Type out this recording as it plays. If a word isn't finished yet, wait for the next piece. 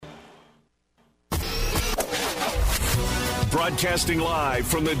Broadcasting live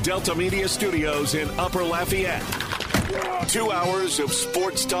from the Delta Media Studios in Upper Lafayette. 2 hours of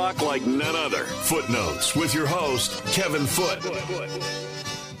sports talk like none other. Footnotes with your host, Kevin Foote.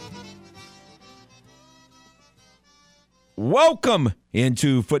 Welcome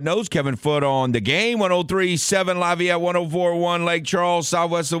into Footnotes. Kevin Foote on the game. 103.7 Lafayette, 104.1 Lake Charles,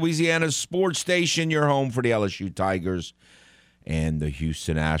 Southwest Louisiana sports station. Your home for the LSU Tigers and the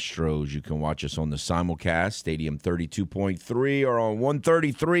Houston Astros. You can watch us on the simulcast, Stadium 32.3, or on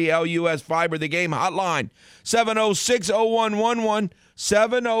 133 LUS Fiber. The game hotline, 706-0111,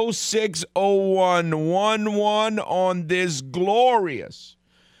 706-0111 on this glorious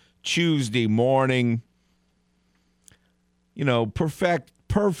Tuesday morning. You know, a perfect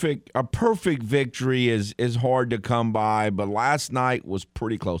victory is hard to come by, but last night was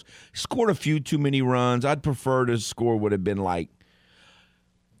pretty close. Scored a few too many runs. I'd prefer the score would have been like,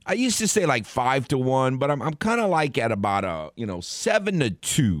 I used to say like 5-1, but I'm kind of like at about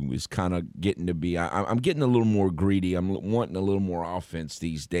 7-2 is kind of getting to be. I'm getting a little more greedy. I'm wanting a little more offense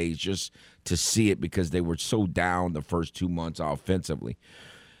these days just to see it because they were so down the first 2 months offensively.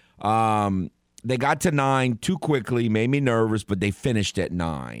 They got to 9 too quickly, made me nervous, but they finished at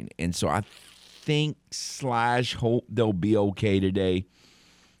 9. And so I think / hope they'll be okay today.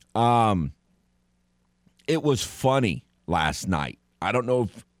 It was funny last night. I don't know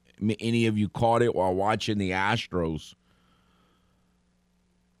if any of you caught it while watching the Astros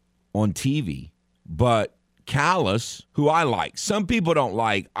on TV, but Callis, who I like, some people don't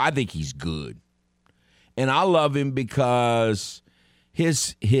like, I think he's good. And I love him because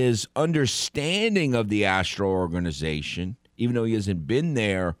his understanding of the Astro organization, even though he hasn't been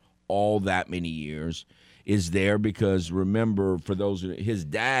there all that many years, is there because, remember, for those, his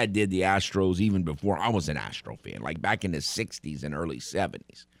dad did the Astros even before I was an Astro fan, like back in the 60s and early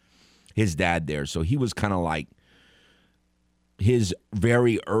 70s. His dad there. So he was kind of like, his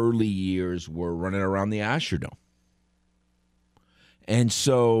very early years were running around the Astrodome. And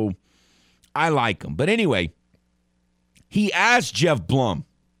so I like him. But anyway, he asked Jeff Blum.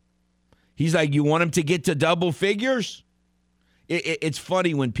 He's like, you want him to get to double figures? It's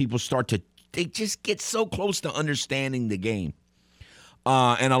funny when people they just get so close to understanding the game.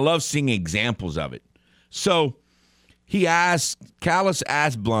 And I love seeing examples of it. So Callis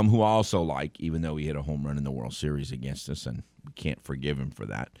asked Blum, who I also like, even though he hit a home run in the World Series against us, and we can't forgive him for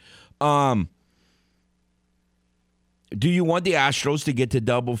that. Do you want the Astros to get to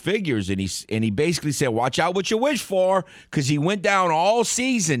double figures? And he basically said, watch out what you wish for, because he went down all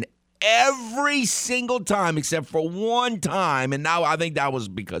season every single time except for one time, and now I think that was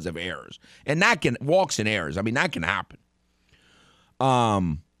because of errors. And walks and errors. I mean, that can happen.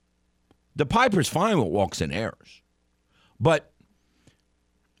 The Piper's fine with walks and errors. But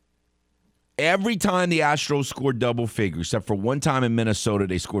every time the Astros scored double figures, except for one time in Minnesota,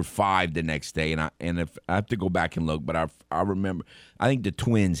 they scored 5 the next day. And if I have to go back and look, but I remember, I think the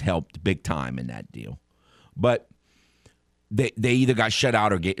Twins helped big time in that deal. But they either got shut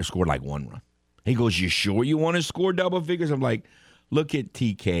out or scored like 1 run. He goes, you sure you want to score double figures? I'm like, look at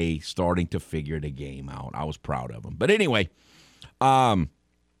TK starting to figure the game out. I was proud of him. But anyway,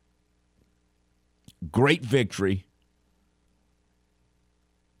 great victory.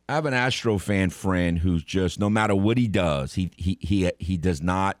 I have an Astro fan friend who's just, no matter what he does, he does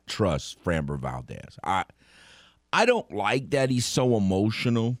not trust Framber Valdez. I don't like that he's so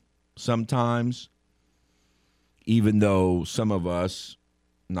emotional sometimes, even though some of us,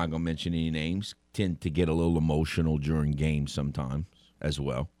 I'm not going to mention any names, tend to get a little emotional during games sometimes as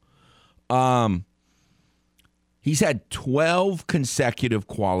well. He's had 12 consecutive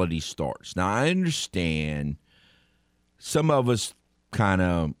quality starts. Now, I understand some of us kind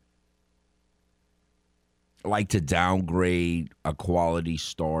of like to downgrade a quality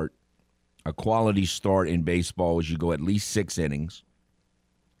start. A quality start in baseball is you go at least 6 innings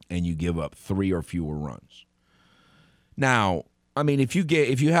and you give up 3 or fewer runs. Now, I mean, if you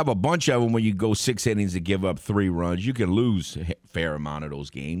have a bunch of them where you go 6 innings and give up 3 runs, you can lose a fair amount of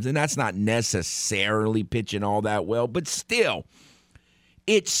those games, and that's not necessarily pitching all that well, but still,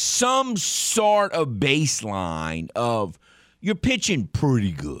 it's some sort of baseline of you're pitching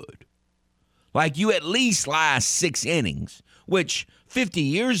pretty good. Like, you at least last 6 innings, which 50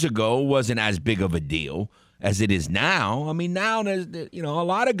 years ago wasn't as big of a deal as it is now. I mean, now there's, a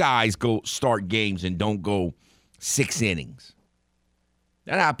lot of guys go start games and don't go 6 innings.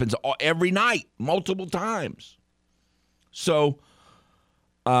 That happens every night, multiple times. So,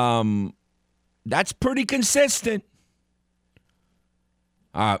 that's pretty consistent.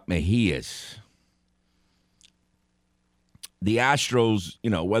 Man, he is. The Astros,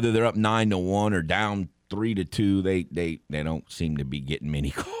 whether they're up 9-1 or down 3-2. They don't seem to be getting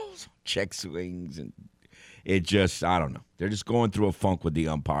many calls, check swings, and it just, I don't know. They're just going through a funk with the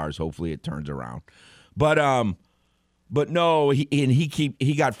umpires. Hopefully it turns around. But no,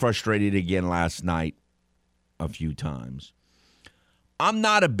 he got frustrated again last night a few times. I'm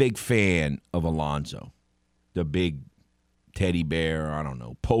not a big fan of Alonso, the big teddy bear, I don't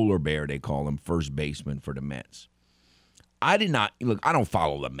know, polar bear they call him, first baseman for the Mets. I don't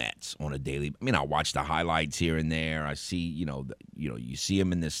follow the Mets on a daily. I mean, I watch the highlights here and there. I see, you see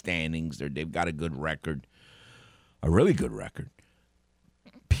them in the standings. They've got a good record, a really good record.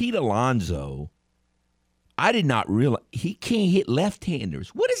 Pete Alonso, I did not realize he can't hit left-handers.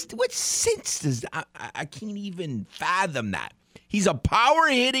 What sense does I can't even fathom that. He's a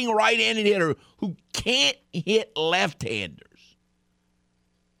power-hitting right-handed hitter who can't hit left-handers.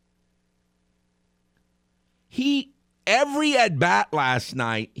 Every at-bat last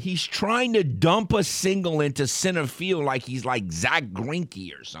night, he's trying to dump a single into center field like he's like Zach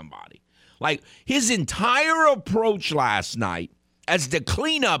Greinke or somebody. Like, his entire approach last night as the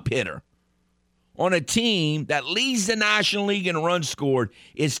cleanup hitter on a team that leads the National League in runs scored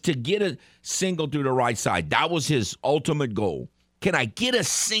is to get a single through the right side. That was his ultimate goal. Can I get a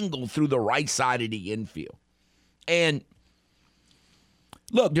single through the right side of the infield? And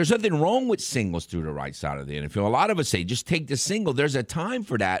look, there's nothing wrong with singles through the right side of the infield. A lot of us say, just take the single. There's a time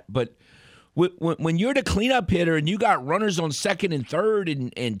for that. But when you're the cleanup hitter and you got runners on second and third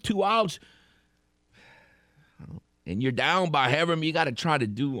and 2 outs, and you're down by however you got to try to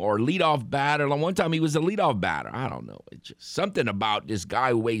do, or leadoff batter. Like one time he was a leadoff batter. I don't know. It's just something about this guy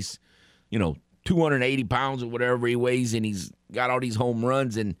who weighs, 280 pounds or whatever he weighs, and he's got all these home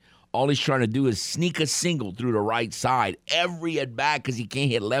runs, and all he's trying to do is sneak a single through the right side every at bat because he can't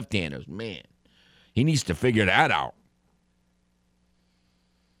hit left-handers. Man, he needs to figure that out.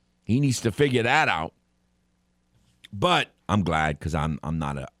 But I'm glad because I'm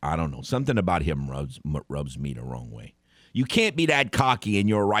not I don't know. Something about him rubs me the wrong way. You can't be that cocky and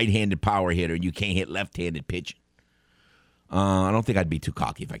you're a right-handed power hitter and you can't hit left-handed pitching. I don't think I'd be too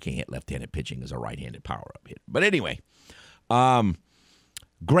cocky if I can't hit left-handed pitching as a right-handed power-up hitter. But anyway,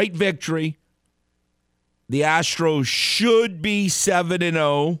 great victory. The Astros should be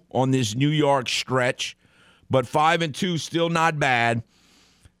 7-0 on this New York stretch, but 5-2 still not bad.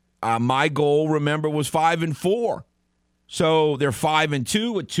 My goal, remember, was 5-4. So they're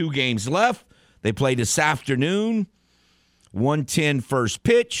 5-2 with 2 games left. They play this afternoon, 1:10 first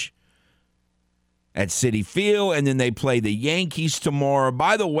pitch at Citi Field, and then they play the Yankees tomorrow.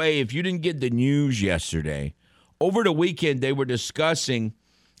 By the way, if you didn't get the news yesterday, over the weekend they were discussing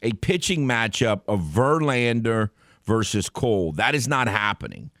a pitching matchup of Verlander versus Cole. That is not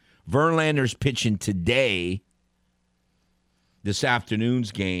happening. Verlander's pitching today, this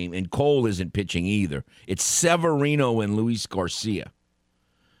afternoon's game, and Cole isn't pitching either. It's Severino and Luis Garcia.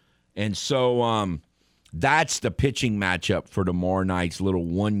 And so that's the pitching matchup for tomorrow night's little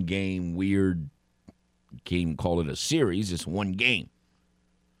one-game weird, you can't even call it a series, it's one game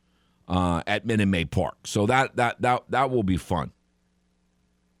at Minute Maid Park. So that will be fun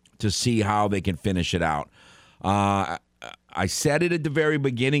to see how they can finish it out. I said it at the very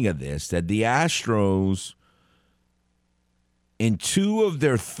beginning of this, that the Astros, in 2 of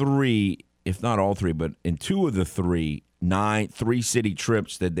their 3, if not all 3, but in 2 of the 3 city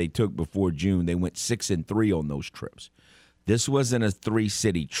trips that they took before June, they went 6-3 on those trips. This wasn't a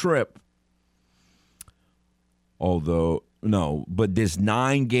 3-city trip, but this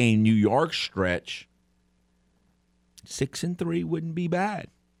 9-game New York stretch, 6-3 wouldn't be bad,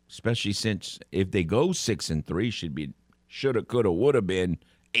 especially since if they go 6-3, shoulda, coulda, woulda been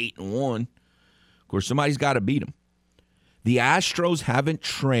 8-1. Of course, somebody's got to beat them. The Astros haven't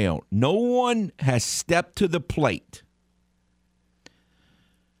trailed. No one has stepped to the plate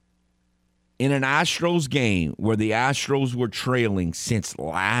in an Astros game where the Astros were trailing since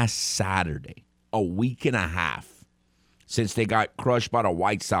last Saturday, a week and a half, since they got crushed by the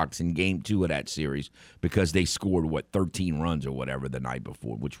White Sox in Game 2 of that series because they scored, 13 runs or whatever the night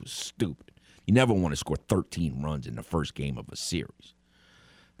before, which was stupid. You never want to score 13 runs in the first game of a series.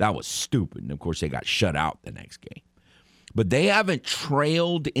 That was stupid. And, of course, they got shut out the next game. But they haven't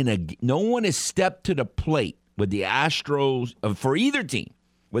trailed no one has stepped to the plate with the Astros, for either team,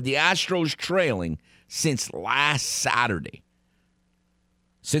 with the Astros trailing since last Saturday,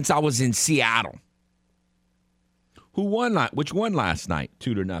 since I was in Seattle. Which won last night?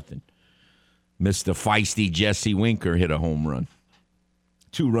 2-0. Mr. Feisty Jesse Winker hit a home run.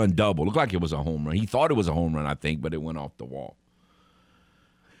 2-run double. Looked like it was a home run. He thought it was a home run, I think, but it went off the wall.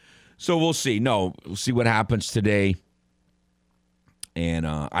 So we'll see. We'll see what happens today. And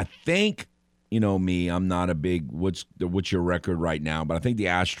I think you know me, I'm not a big what's your record right now, but I think the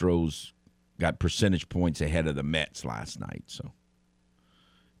Astros got percentage points ahead of the Mets last night. So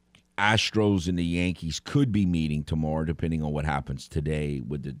Astros and the Yankees could be meeting tomorrow, depending on what happens today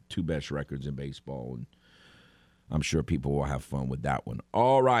with the two best records in baseball. And I'm sure people will have fun with that one.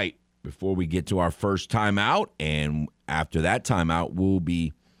 All right, before we get to our first timeout, and after that timeout, we'll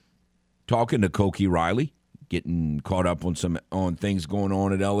be talking to Cokie Riley, getting caught up on things going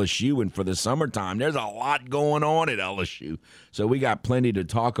on at LSU. And for the summertime, there's a lot going on at LSU. So we got plenty to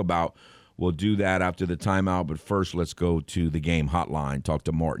talk about. We'll do that after the timeout. But first, let's go to the game hotline. Talk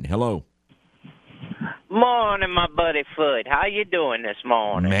to Martin. Hello. Morning, my buddy Foot. How you doing this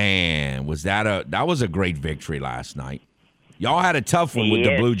morning? Man, that was a great victory last night. Y'all had a tough one with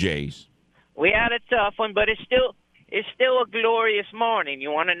the Blue Jays. We had a tough one, but it's still a glorious morning. You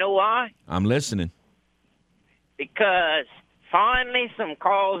want to know why? I'm listening. Because finally some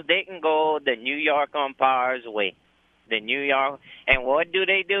calls didn't go the New York umpires' way. And what do?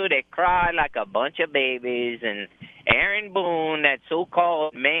 They cry like a bunch of babies, and Aaron Boone, that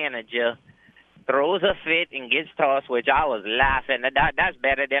so-called manager, throws a fit and gets tossed, which I was laughing. That's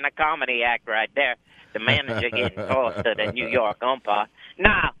better than a comedy act right there, the manager getting tossed to the New York umpire.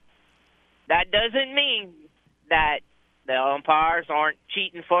 Now, that doesn't mean that the umpires aren't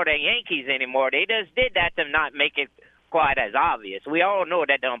cheating for the Yankees anymore. They just did that to not make it quite as obvious. We all know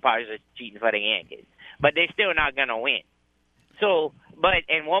that the umpires are cheating for the Yankees, but they're still not going to win. So,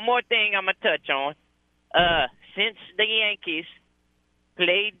 and one more thing I'm going to touch on. Since the Yankees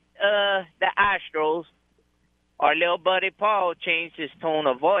played the Astros, our little buddy Paul changed his tone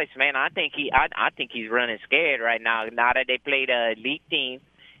of voice, man. I think he's running scared right now that they played an elite team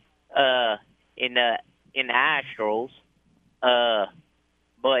in the Astros.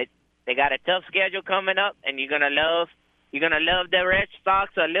 But they got a tough schedule coming up, and you're gonna love the Red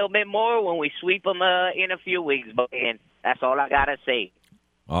Sox a little bit more when we sweep them in a few weeks. And that's all I gotta say.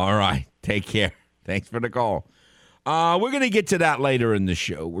 All right, take care. Thanks for the call. We're gonna get to that later in the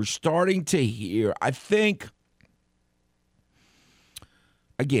show. We're starting to hear. I think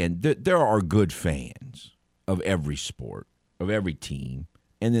again, there are good fans of every sport, of every team,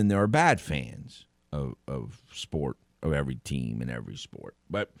 and then there are bad fans of sport, of every team and every sport.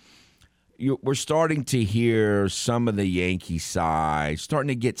 But we're starting to hear some of the Yankee side, starting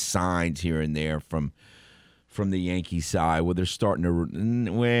to get signs here and there from the Yankee side where they're starting to,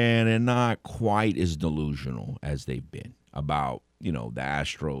 they're not quite as delusional as they've been about, the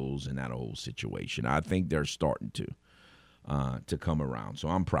Astros and that whole situation. I think they're starting to come around. So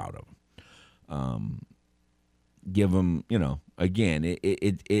I'm proud of them. Give them, again,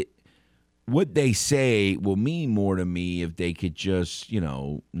 what they say will mean more to me if they could just,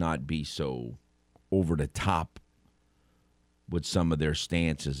 not be so over the top with some of their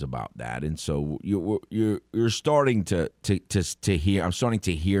stances about that. And so you're starting to hear. I'm starting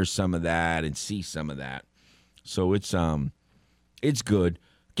to hear some of that and see some of that. So it's good.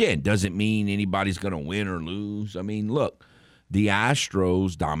 Again, doesn't mean anybody's going to win or lose. I mean, look, the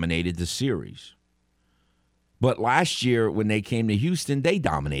Astros dominated the series. But last year, when they came to Houston, they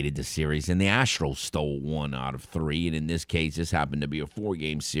dominated the series, and the Astros stole 1 out of 3. And in this case, this happened to be a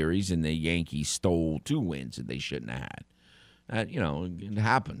 4-game series, and the Yankees stole 2 wins that they shouldn't have had. It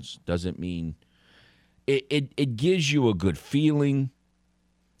happens. Doesn't mean it gives you a good feeling,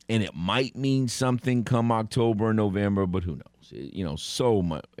 and it might mean something come October or November, but who knows? So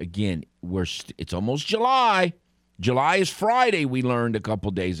much. Again, it's almost July. July is Friday, we learned a couple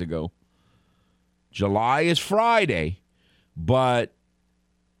days ago. July is Friday, but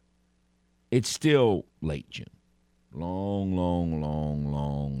it's still late June. Long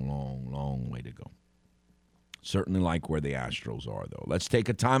way to go. Certainly like where the Astros are, though. Let's take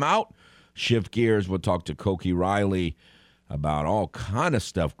a timeout. Shift gears. We'll talk to Cokie Riley about all kind of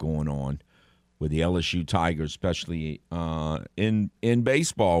stuff going on with the LSU Tigers, especially in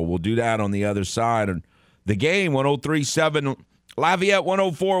baseball. We'll do that on the other side. And the game, 103.7 Lafayette,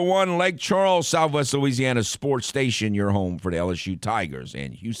 104.1 Lake Charles, Southwest Louisiana Sports Station, your home for the LSU Tigers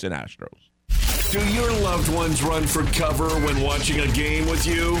and Houston Astros. Do your loved ones run for cover when watching a game with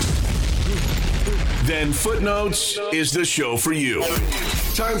you? Then Footnotes is the show for you.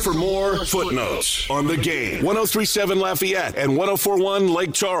 Time for more Footnotes on the game. 103.7 Lafayette and 104.1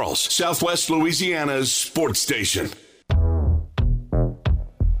 Lake Charles, Southwest Louisiana's sports station.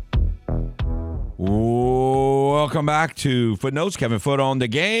 Welcome back to Footnotes. Kevin Foote on the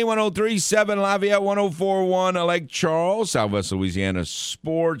game. 103.7 Lafayette, 104.1 Lake Charles, Southwest Louisiana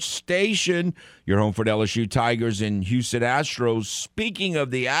Sports Station. Your home for the LSU Tigers and Houston Astros. Speaking of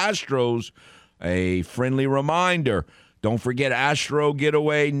the Astros, a friendly reminder Don't forget Astro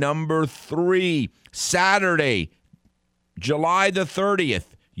Getaway number 3, Saturday, July the 30th.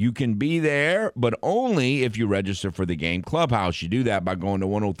 You can be there, but only if you register for the Game Clubhouse. You do that by going to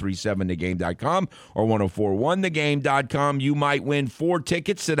 1037thegame.com or 1041thegame.com. You might win 4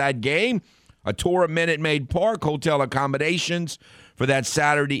 tickets to that game, a tour of Minute Maid Park, hotel accommodations for that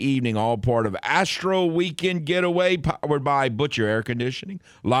Saturday evening, all part of Astro Weekend Getaway, powered by Butcher Air Conditioning,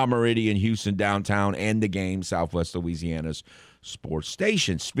 La Meridian, Houston downtown, and the Game, Southwest Louisiana's sports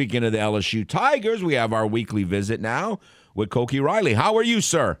station. Speaking of the LSU Tigers, we have our weekly visit now with Cokie Riley. How are you,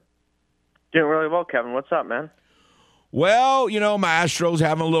 sir? Doing really well, Kevin. What's up, man? Well, my Astros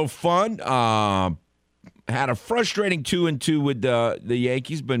having a little fun. Had a frustrating 2-2 with the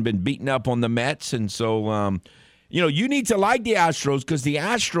Yankees, been beaten up on the Mets, and so you need to like the Astros because the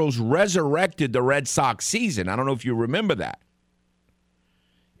Astros resurrected the Red Sox season. I don't know if you remember that.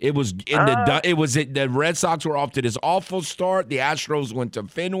 It was the Red Sox were off to this awful start. The Astros went to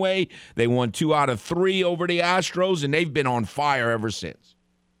Fenway. They won 2 out of 3 over the Astros, and they've been on fire ever since.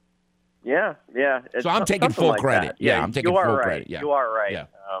 Yeah. So I'm taking full like credit. That. Yeah, I'm taking full credit. Yeah. You are right. Yeah.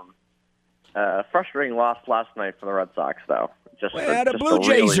 Frustrating loss last night for the Red Sox, though. The Blue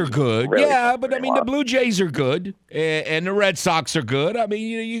Jays are good. Really but the Blue Jays are good, and the Red Sox are good. I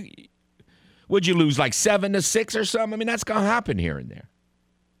mean, would you lose like 7-6 or something? I mean, that's gonna happen here and there.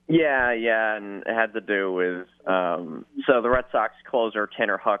 Yeah, and it had to do with so the Red Sox closer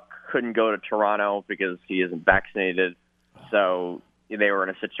Tanner Huck couldn't go to Toronto because he isn't vaccinated. So they were in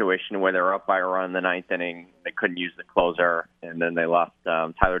a situation where they were up by a run in the 9th inning. They couldn't use the closer, and then they lost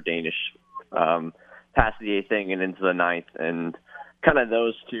Tyler Danish past the 8th inning and into the 9th, and kind of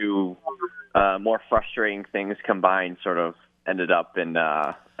those two more frustrating things combined sort of ended up in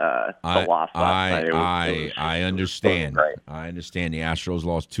the loss last night. I understand. I understand the Astros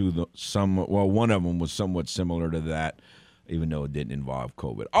lost one of them was somewhat similar to that, even though it didn't involve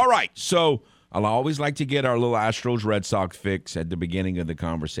COVID. All right, so I'll always like to get our little Astros-Red Sox fix at the beginning of the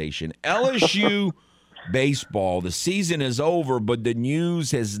conversation. LSU baseball, the season is over, but the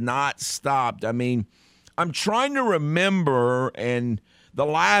news has not stopped. I mean, I'm trying to remember, and the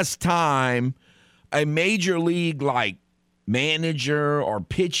last time a major league manager or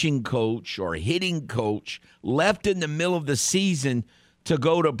pitching coach or hitting coach left in the middle of the season to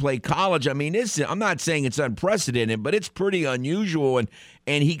go to play college. I mean, I'm not saying it's unprecedented, but it's pretty unusual.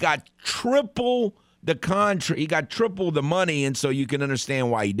 And he got triple the contract. He got triple the money, and so you can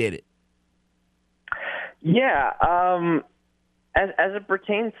understand why he did it. Yeah. As it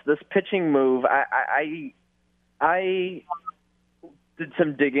pertains to this pitching move, I did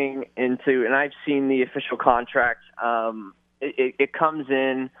some digging into, and I've seen the official contract. It comes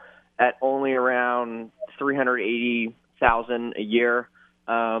in at only around $380,000 a year,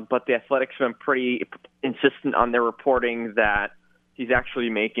 but the Athletics have been pretty insistent on their reporting that he's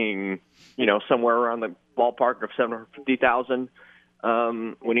actually making, somewhere around the ballpark of $750,000.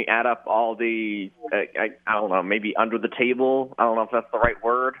 When you add up all the, I don't know, maybe under the table, I don't know if that's the right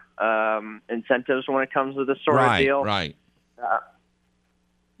word, incentives when it comes to this sort of deal. Right.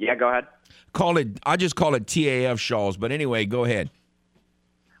 Yeah, go ahead. I just call it TAF Shawls, but anyway, go ahead.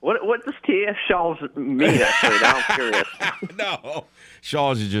 What does TAF Shawls mean, actually? Now I'm curious. No,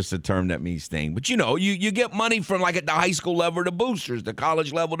 Shawls is just a term that means thing. But, you get money from, at the high school level, the boosters, the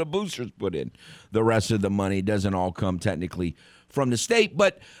college level, the boosters put in. The rest of the money doesn't all come technically from the state.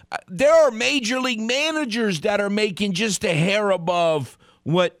 But there are major league managers that are making just a hair above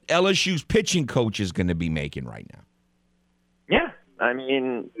what LSU's pitching coach is going to be making right now. Yeah. I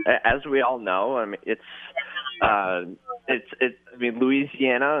mean, as we all know,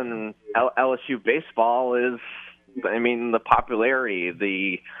 Louisiana and LSU baseball is, the popularity,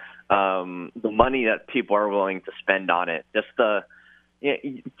 the money that people are willing to spend on it, just the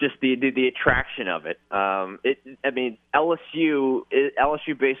attraction of it. LSU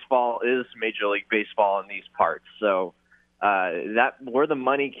baseball is Major League Baseball in these parts, so. That where the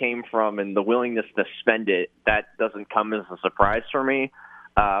money came from and the willingness to spend it, that doesn't come as a surprise for me.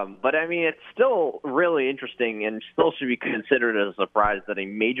 But it's still really interesting and still should be considered as a surprise that a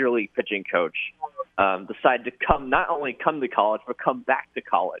major league pitching coach decided to not only come to college but come back to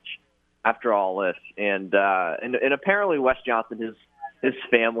college after all this. And apparently Wes Johnson, his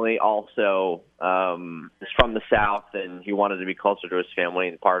family also is from the South, and he wanted to be closer to his family,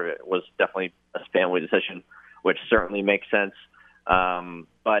 and part of it was definitely a family decision, which certainly makes sense.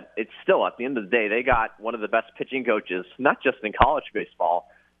 But it's still, at the end of the day, they got one of the best pitching coaches, not just in college baseball,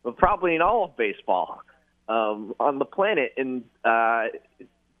 but probably in all of baseball on the planet. And to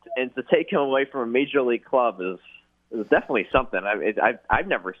take him away from a major league club is definitely something. I've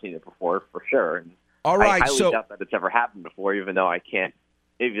never seen it before, for sure. And All right, I highly doubt that it's ever happened before, even though I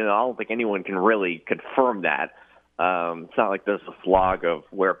don't think anyone can really confirm that. It's not like there's a flog of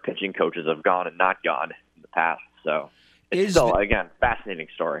where pitching coaches have gone and not gone in the past. So it's still, again, fascinating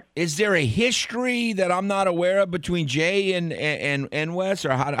story. Is there a history that I'm not aware of between Jay and Wes,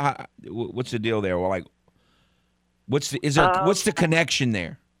 or what's the deal there? Well, like, what's the connection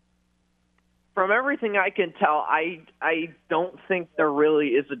there? From everything I can tell, I don't think there really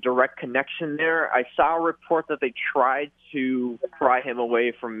is a direct connection there. I saw a report that they tried to pry him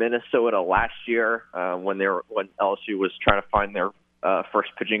away from Minnesota last year when LSU was trying to find their first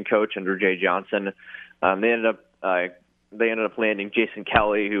pitching coach under Jay Johnson. They ended up landing Jason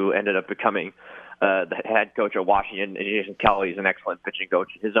Kelly, who ended up becoming the head coach at Washington. And Jason Kelly is an excellent pitching coach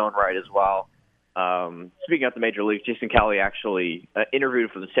in his own right as well. Speaking of the major leagues, Jason Kelly actually interviewed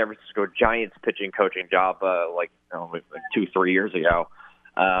for the San Francisco Giants pitching coaching job like 2-3 years ago.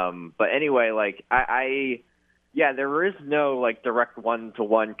 But anyway, there is no like direct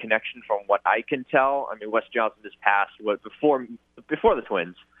one-to-one connection from what I can tell. I mean, Wes Johnson his past was before the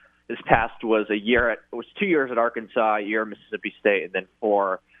Twins. His past was 2 years at Arkansas, a year at Mississippi State, and then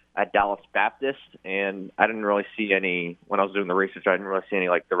 4 at Dallas Baptist. And I didn't really see any when I was doing the research. I didn't really see any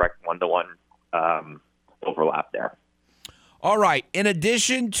like direct one-to-one overlap there. All right. In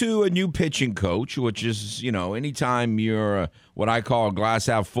addition to a new pitching coach, which is, anytime you're what I call a glass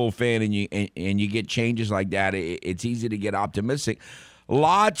half full fan and you get changes like that, it's easy to get optimistic.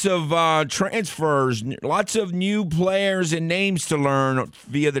 Lots of transfers, lots of new players and names to learn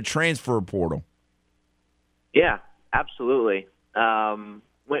via the transfer portal. Yeah, absolutely.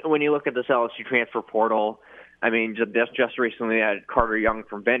 When you look at this LSU transfer portal, I mean, just recently I had Carter Young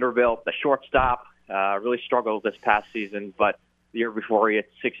from Vanderbilt, the shortstop, really struggled this past season, but the year before he had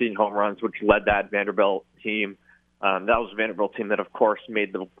 16 home runs, which led that Vanderbilt team. That was a Vanderbilt team that, of course,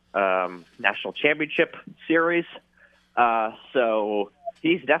 made the national championship series. So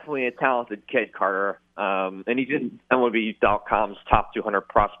he's definitely a talented kid, Carter. And he's in MLB.com's top 200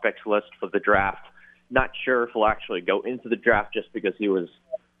 prospects list for the draft. Not sure if he'll actually go into the draft just because he was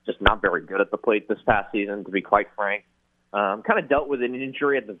just not very good at the plate this past season, to be quite frank. Kind of dealt with an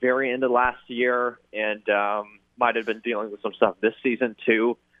injury at the very end of last year and might have been dealing with some stuff this season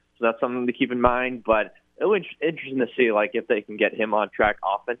too. So that's something to keep in mind. But it'll be interesting to see if they can get him on track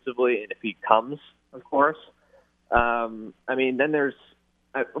offensively and if he comes, of course. Then there's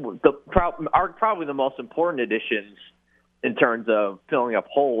probably the most important additions in terms of filling up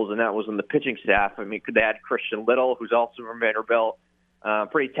holes, and that was in the pitching staff. I mean, they had Christian Little, who's also from Vanderbilt.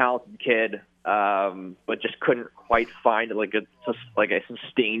 Pretty talented kid, but just couldn't quite find a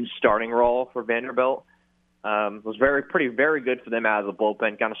sustained starting role for Vanderbilt. Was very good for them out of the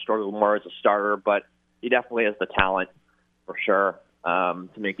bullpen. Kind of struggled more as a starter, but he definitely has the talent for sure to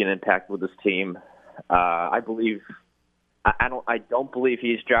make an impact with this team. I don't believe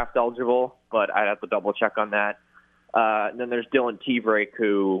he's draft eligible, but I'd have to double check on that. And then there's Dylan Tebrake,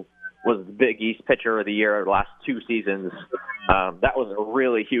 who was the Big East pitcher of the year the last 2 seasons. That was a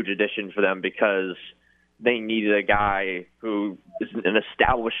really huge addition for them because they needed a guy who is an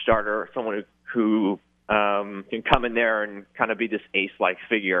established starter, someone who can come in there and kind of be this ace-like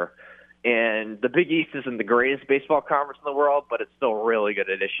figure. And the Big East isn't the greatest baseball conference in the world, but it's still a really good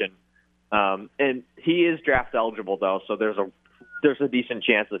addition. And he is draft eligible, though, so there's a decent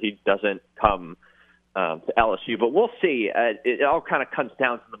chance that he doesn't come to LSU, but we'll see. It all kind of comes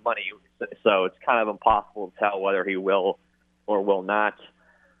down to the money, so it's kind of impossible to tell whether he will or will not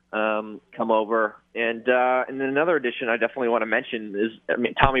come over. And then another addition I definitely want to mention is,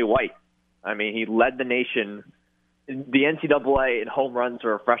 Tommy White. I mean, he led the nation in the NCAA in home runs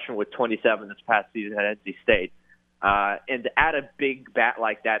for a freshman with 27 this past season at NC State. And to add a big bat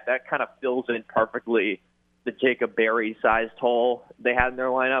like that kind of fills in perfectly the Jacob Berry-sized hole they had in their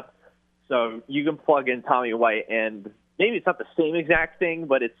lineup. So you can plug in Tommy White, and maybe it's not the same exact thing,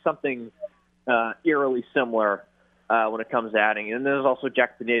 but it's something eerily similar when it comes to adding. And there's also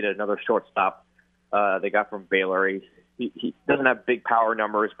Jack Pineda, another shortstop they got from Baylor. He doesn't have big power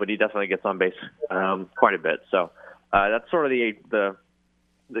numbers, but he definitely gets on base quite a bit. So that's sort of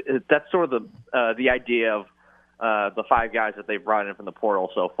the idea of the 5 guys that they've brought in from the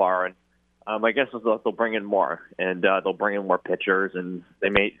portal so far. And my guess is they'll bring in more, and they'll bring in more pitchers, and they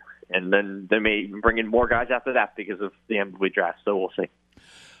may bring in more guys after that because of the MLB draft. So we'll see.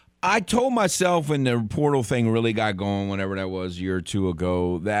 I told myself when the portal thing really got going, whenever that was, a year or 2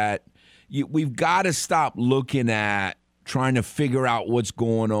 ago, that we've got to stop looking at trying to figure out what's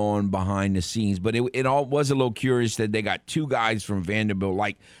going on behind the scenes. But it all was a little curious that they got 2 guys from Vanderbilt.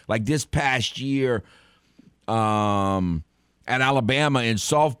 Like this past year, at Alabama in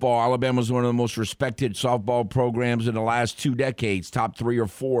softball. Alabama's one of the most respected softball programs in the last 2 decades, top 3 or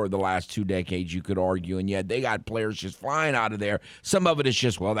 4 of the last 2 decades, you could argue. And yet they got players just flying out of there. Some of it is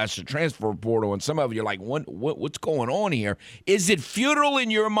just, well, that's the transfer portal. And some of it you're like, what's going on here? Is it futile in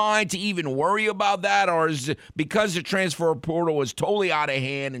your mind to even worry about that? Or is it because the transfer portal is totally out of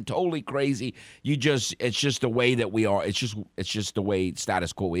hand and totally crazy, it's just the way that we are. It's just the way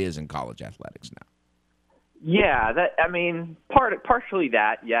status quo is in college athletics now. Yeah, partially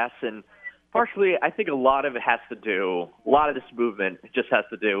that, yes, and partially I think a lot of this movement just has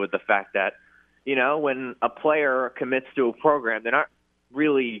to do with the fact that, when a player commits to a program, they're not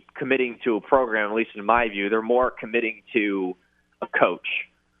really committing to a program, at least in my view. They're more committing to a coach.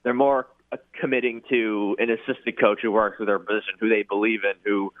 They're more committing to an assistant coach who works with their position, who they believe in,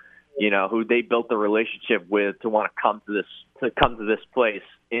 who they built the relationship with to want to come to this place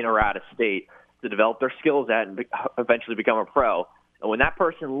in or out of state, to develop their skills at and eventually become a pro. And when that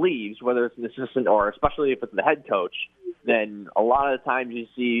person leaves, whether it's an assistant or especially if it's the head coach, then a lot of the times you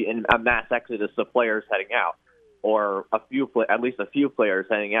see a mass exodus of players heading out, or at least a few players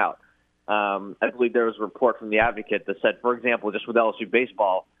heading out. I believe there was a report from the Advocate that said, for example, just with LSU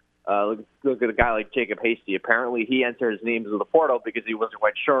baseball, look at a guy like Jacob Hasty. Apparently he entered his name into the portal because he wasn't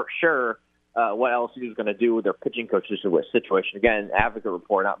quite sure what LSU was going to do with their pitching coach situation. Again, Advocate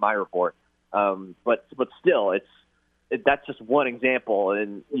report, not my report. But still, that's just one example.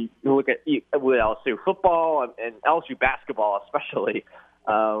 And you look at with LSU football and LSU basketball, especially,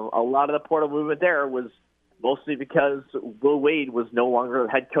 a lot of the portal movement there was mostly because Will Wade was no longer the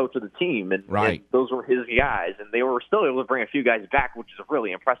head coach of the team, and those were his guys, and they were still able to bring a few guys back, which is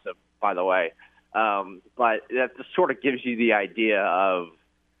really impressive, by the way. But that just sort of gives you the idea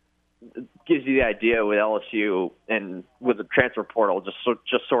with LSU and with the transfer portal, just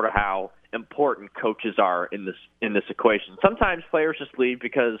sort of how important coaches are in this equation. Sometimes players just leave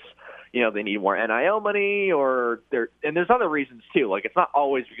because they need more NIL money, and there's other reasons too. Like, it's not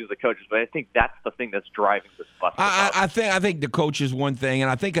always because of the coaches, but I think that's the thing that's driving this bus. I think the coach is one thing,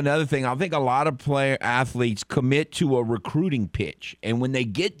 and I think another thing. I think a lot of athletes commit to a recruiting pitch, and when they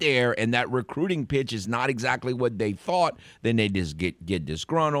get there, and that recruiting pitch is not exactly what they thought, then they just get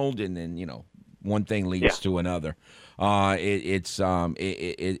disgruntled, and then one thing leads to another. It's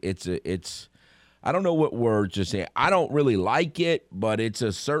I don't know what word to say. I don't really like it, but it's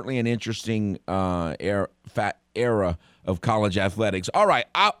certainly an interesting era of college athletics. All right,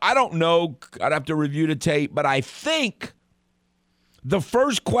 I don't know. I'd have to review the tape, but I think the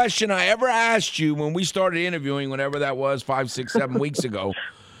first question I ever asked you when we started interviewing, whenever that was, 5, 6, 7 weeks ago,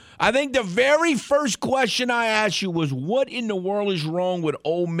 I think the very first question I asked you was, what in the world is wrong with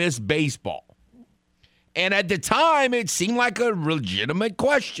Ole Miss baseball? And at the time, it seemed like a legitimate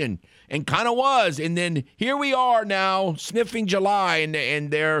question, and kind of was. And then here we are now, sniffing July, and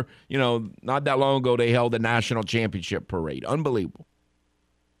they're, not that long ago, they held a national championship parade. Unbelievable.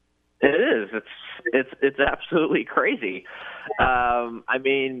 It is. It's absolutely crazy.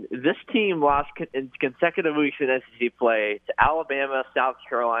 This team lost in consecutive weeks in SEC play to Alabama, South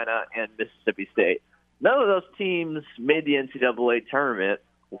Carolina, and Mississippi State. None of those teams made the NCAA tournament.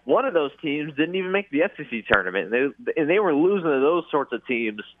 One of those teams didn't even make the SEC tournament. They were losing to those sorts of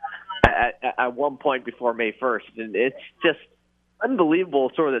teams at one point before May 1st. And it's just unbelievable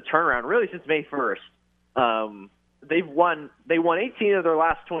sort of the turnaround, really, since May 1st. They won 18 of their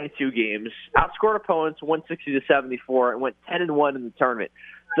last 22 games, outscored opponents 160-74, and went 10-1 in the tournament.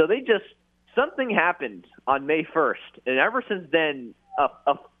 So something happened on May 1st. And ever since then, a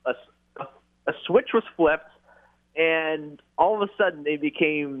switch was flipped. And all of a sudden, they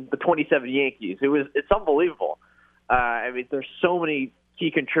became the 27 Yankees. It's unbelievable. There's so many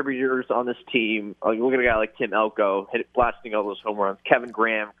key contributors on this team. Look at a guy like Tim Elko, blasting all those home runs. Kevin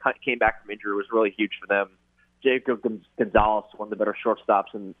Graham came back from injury, was really huge for them. Jacob Gonzalez, one of the better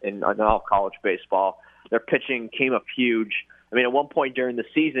shortstops in all college baseball. Their pitching came up huge. At one point during the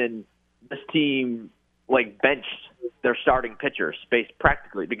season, this team benched their starting pitchers,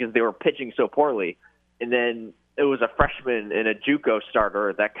 practically, because they were pitching so poorly. And then it was a freshman and a JUCO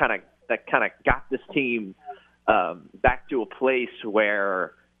starter that kind of got this team back to a place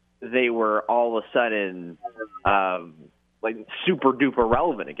where they were all of a sudden super duper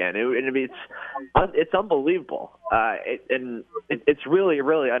relevant again. It's unbelievable, and it's really,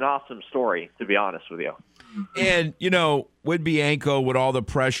 really an awesome story, to be honest with you. And with Bianco, with all the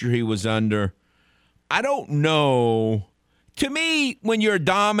pressure he was under, I don't know. To me, when you're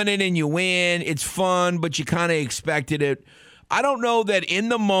dominant and you win, it's fun, but you kind of expected it. I don't know that in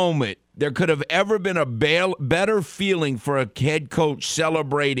the moment there could have ever been a better feeling for a head coach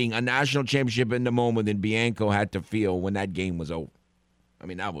celebrating a national championship in the moment than Bianco had to feel when that game was over. I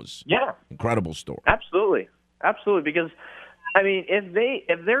mean, that was an incredible story. Absolutely. Because, I mean, if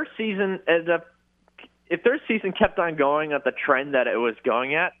their season kept on going at the trend that it was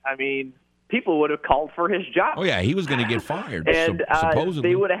going at, I mean, people would have called for his job. Oh, yeah, he was going to get fired, and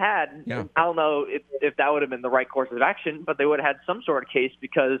supposedly. They would have had, I don't know if that would have been the right course of action, but they would have had some sort of case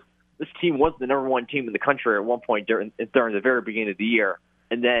because this team was the number one team in the country at one point during the very beginning of the year.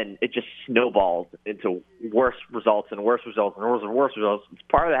 And then it just snowballed into worse results and worse results and worse results.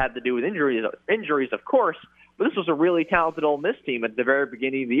 Part of that had to do with injuries, of course, but this was a really talented Ole Miss team at the very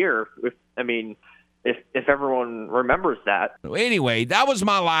beginning of the year. If everyone remembers that. Anyway, that was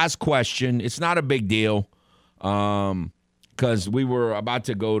my last question. It's not a big deal because we were about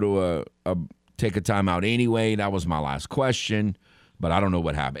to go to take a timeout anyway. That was my last question, but I don't know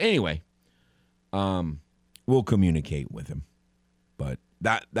what happened. Anyway, we'll communicate with him. But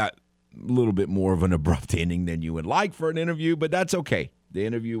that little bit more of an abrupt ending than you would like for an interview, but that's okay. The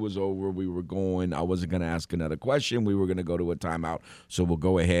interview was over. We were going. I wasn't going to ask another question. We were going to go to a timeout, so we'll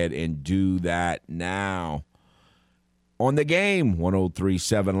go ahead and do that now. On the game,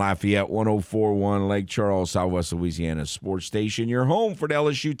 103.7 Lafayette, 104.1 Lake Charles, Southwest Louisiana Sports Station, your home for the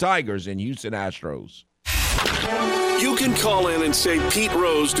LSU Tigers and Houston Astros. You can call in and say Pete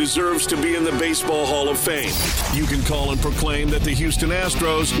Rose deserves to be in the Baseball Hall of Fame. You can call and proclaim that the Houston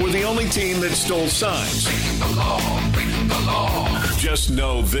Astros were the only team that stole signs. Breaking the law. Just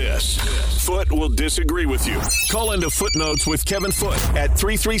know this. Foot will disagree with you. Call into Footnotes with Kevin Foote at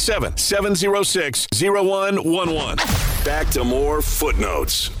 337-706-0111. Back to more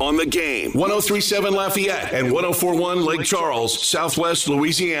Footnotes on the game. 103.7 Lafayette and 104.1 Lake Charles, Southwest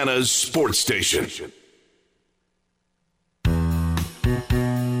Louisiana's sports station.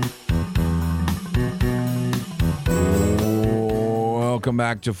 Welcome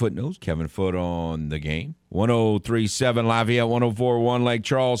back to Footnotes. Kevin Foote on the game. 103.7 Lafayette, 104.1 Lake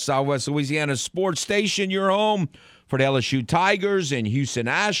Charles, Southwest Louisiana Sports Station, your home for the LSU Tigers and Houston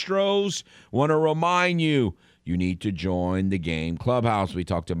Astros. Want to remind you, you need to join the game clubhouse. We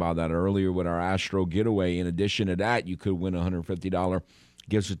talked about that earlier with our Astro getaway. In addition to that, you could win a $150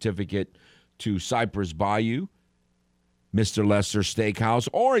 gift certificate to Cypress Bayou, Mr. Lester Steakhouse,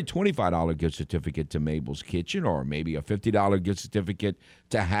 or a $25 gift certificate to Mabel's Kitchen, or maybe a $50 gift certificate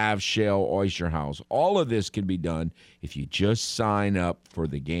to Half Shell Oyster House. All of this can be done if you just sign up for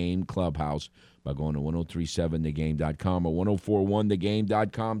the Game Clubhouse by going to 1037thegame.com or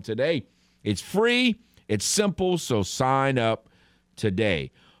 1041thegame.com today. It's free. It's simple, so sign up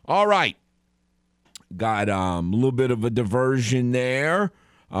today. All right. Got a little bit of a diversion there.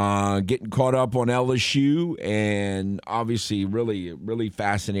 Getting caught up on LSU, and obviously really, really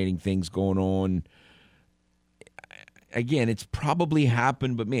fascinating things going on. Again, it's probably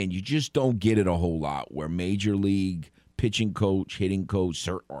happened, but, man, you just don't get it a whole lot where Major League pitching coach, hitting coach,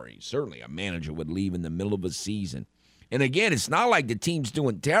 or certainly a manager would leave in the middle of a season. And, again, it's not like the team's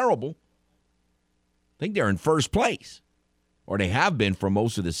doing terrible. I think they're in first place, or they have been for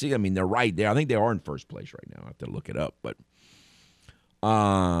most of the season. I mean, they're right there. I think they are in first place right now. I have to look it up, but –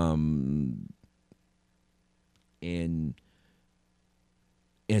 and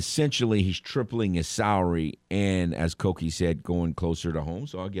essentially he's tripling his salary and, as Koki said, going closer to home.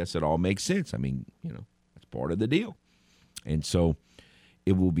 So I guess it all makes sense. I mean, that's part of the deal. And so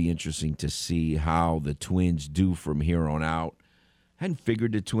it will be interesting to see how the Twins do from here on out. Hadn't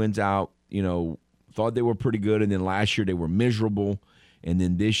figured the Twins out, thought they were pretty good. And then last year they were miserable. And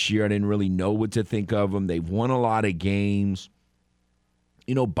then this year I didn't really know what to think of them. They've won a lot of games.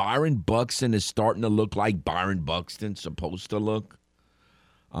 Byron Buxton is starting to look like Byron Buxton's supposed to look.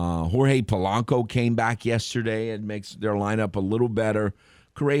 Jorge Polanco came back yesterday and makes their lineup a little better.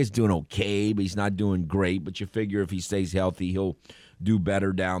 Correa's doing okay, but he's not doing great. But you figure if he stays healthy, he'll do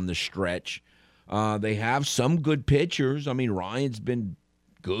better down the stretch. They have some good pitchers. I mean, Ryan's been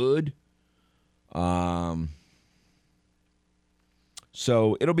good. So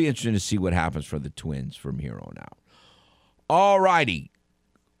it'll be interesting to see what happens for the Twins from here on out. All righty.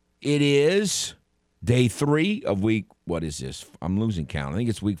 It is day 3 of week, what is this? I'm losing count. I think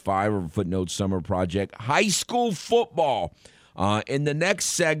it's week 5 of Footnotes Summer Project. High school football. In the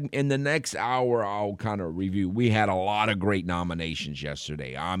next hour, I'll kind of review. We had a lot of great nominations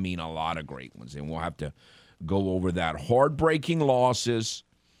yesterday. I mean, a lot of great ones. And we'll have to go over that. Heartbreaking losses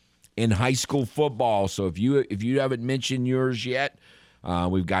in high school football. So if you haven't mentioned yours yet,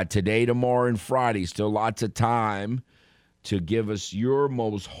 we've got today, tomorrow, and Friday. Still lots of time to give us your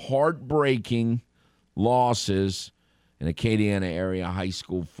most heartbreaking losses in Acadiana area high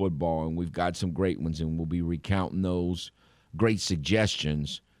school football, and we've got some great ones, and we'll be recounting those great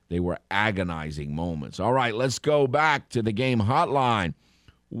suggestions. They were agonizing moments. All right, let's go back to the game hotline.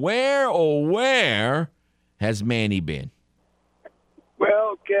 Where has Manny been?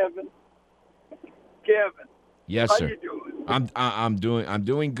 Well, Kevin. Yes, sir. How you doing? I'm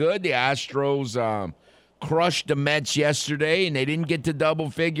doing good. The Astros crushed the Mets yesterday, and they didn't get to double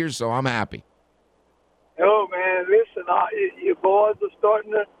figures, so I'm happy. Oh, man, listen, your boys are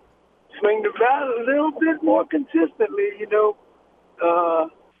starting to swing the bat a little bit more consistently,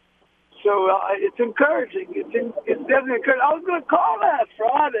 So it's encouraging. It's definitely encouraging. I was going to call last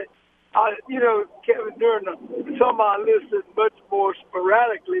Friday. Kevin, during the summer, I listen much more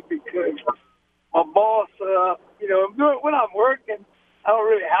sporadically because my boss, when I'm working, I don't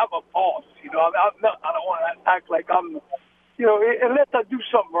really have a boss. I don't want to act like I'm, unless I do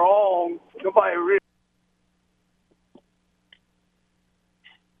something wrong, nobody really.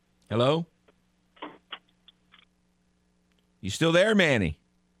 Hello? You still there, Manny?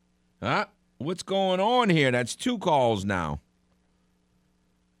 Huh? What's going on here? That's 2 calls now.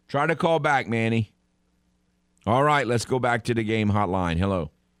 Try to call back, Manny. All right, let's go back to the game hotline.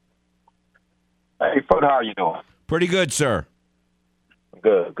 Hello. Hey, Fred, how are you doing? Pretty good, sir.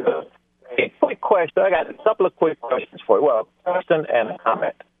 Good. Hey, quick question. I got a couple of quick questions for you. Well, a question and a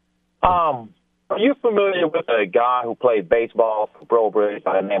comment. Are you familiar with a guy who played baseball for Brobridge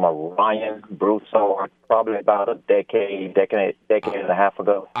by the name of Ryan Broussard, probably about a decade and a half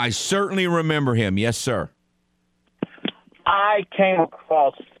ago? I certainly remember him. Yes, sir. I came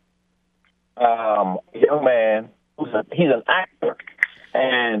across a young man he's an actor,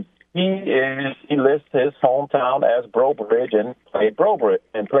 and he lists his hometown as Brobridge and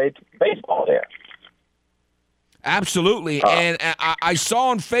played baseball there. Absolutely, and I saw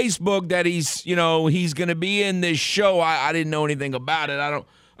on Facebook that he's going to be in this show. I didn't know anything about it. I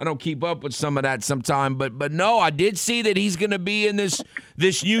don't keep up with some of that sometime, but no, I did see that he's going to be in this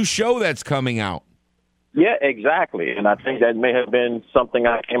new show that's coming out. Yeah, exactly, and I think that may have been something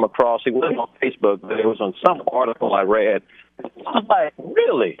I came across. It wasn't on Facebook, but it was on some article I read. I was like,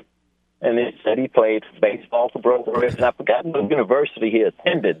 really? And it said he played baseball for Brobridge, and I forgot what university he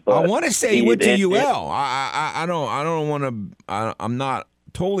attended. But I want to say he went to UL. I don't want to. I'm not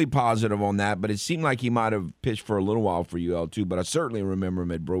totally positive on that, but it seemed like he might have pitched for a little while for UL too. But I certainly remember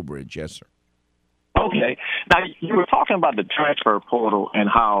him at Brobridge. Yes, sir. Okay. Now you were talking about the transfer portal and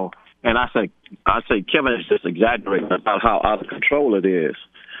how, and I say Kevin is just exaggerating about how out of control it is.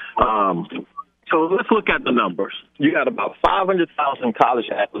 So let's look at the numbers. You got about 500,000 college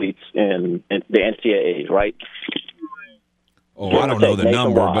athletes in the NCAA, right? Oh, I don't know the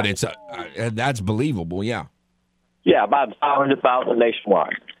number, but it's that's believable, yeah. Yeah, about 500,000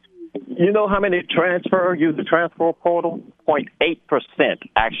 nationwide. You know how many use the transfer portal? 0.8%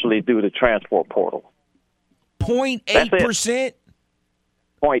 actually do the transfer portal. 0.8%?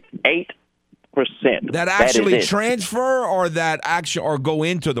 0.8%. That actually transfer or go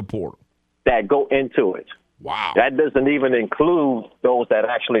into the portal? That go into it. Wow. That doesn't even include those that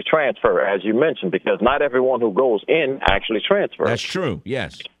actually transfer, as you mentioned, because not everyone who goes in actually transfers. That's true,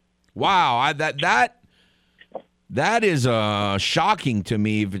 yes. Wow, that is shocking to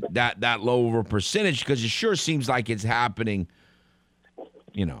me, that low of a percentage, because it sure seems like it's happening,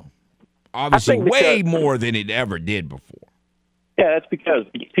 obviously way more than it ever did before. Yeah, that's because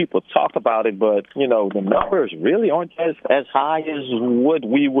people talk about it, but, the numbers really aren't as high as what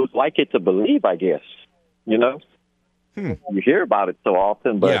we would like it to believe, I guess. You hear about it so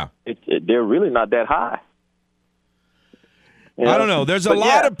often, but they're really not that high. I don't know. There's a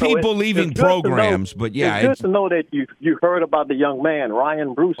lot of people leaving programs, but it's good to know that you heard about the young man,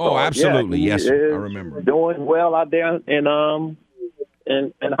 Ryan Broussard. Oh, absolutely. Yes, I remember. Doing well out there in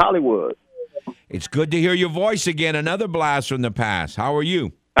Hollywood. It's good to hear your voice again. Another blast from the past. How are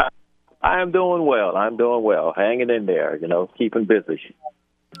you? I am doing well. Hanging in there, keeping busy.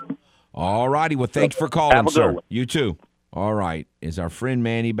 All righty. Well, thanks for calling, sir. You too. All right. Is our friend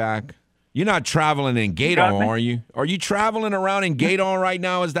Manny back? You're not traveling in Gaydon, are you? Are you traveling around in Gaydon right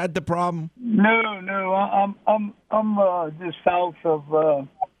now? Is that the problem? No. I'm just south of.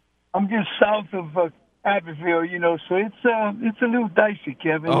 I'm just south of Abbeville, so it's a little dicey,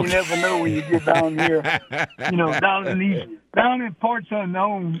 Kevin. Okay. You never know when you get down here. Down in parts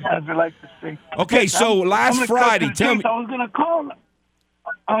unknown, as I like to say. Okay, so last Friday, tell me. I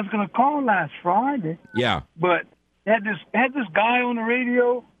was gonna call last Friday. Yeah. But had this guy on the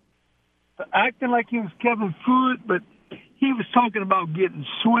radio acting like he was Kevin Foote, but he was talking about getting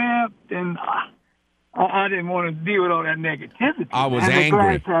swept, and I didn't want to deal with all that negativity. I was and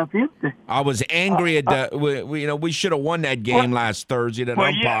angry. The glass half empty. I was angry at the. We should have won that game last Thursday. That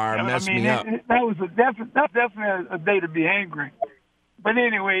umpire messed me up. That was definitely a day to be angry. But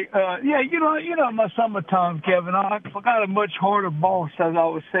anyway, my summertime, Kevin, I got a much harder boss, as I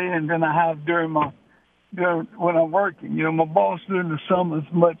was saying, than I have when I'm working. My boss during the summer is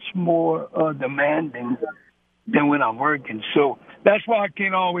much more demanding than when I'm working. So that's why I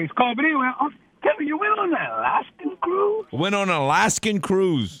can't always call. But anyway, Kevin, you went on an Alaskan cruise? Went on an Alaskan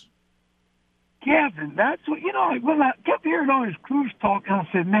cruise. Kevin, that's what, when I kept hearing all this cruise talk, I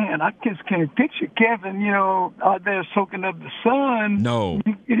said, man, I just can't picture Kevin, out there soaking up the sun. No.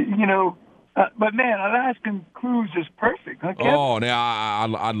 But man, Alaskan cruise is perfect, huh, Kevin? Oh,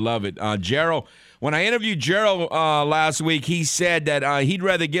 I love it. Gerald, when I interviewed Gerald last week, he said that he'd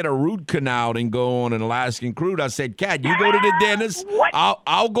rather get a root canal than go on an Alaskan cruise. I said, Cat, you go to the dentist.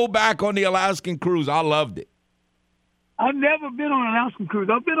 I'll go back on the Alaskan cruise. I loved it. I've never been on an Alaskan cruise.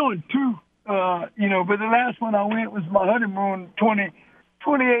 I've been on two. But the last one I went was my honeymoon 28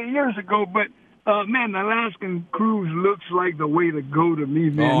 years ago. But, man, the Alaskan cruise looks like the way to go to me,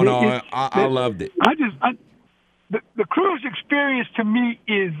 man. Oh, no, I loved it. The cruise experience to me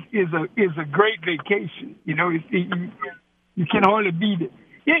is a great vacation. You can hardly beat it.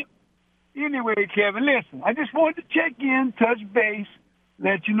 Anyway, Kevin, listen, I just wanted to check in, touch base,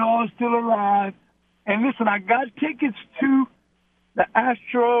 let you know I'm still alive. And listen, I got tickets to the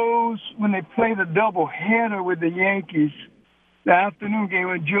Astros when they play the doubleheader with the Yankees, the afternoon game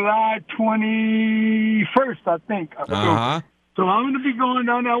on July 21st, I think. Uh-huh. So I'm going to be going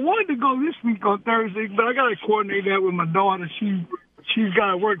down there. I wanted to go this week on Thursday, but I got to coordinate that with my daughter. She's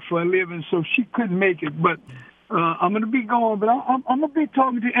got to work for a living, so she couldn't make it. But I'm going to be going. But I'm going to be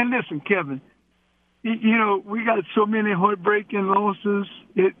talking to you. And listen, Kevin, we got so many heartbreaking losses.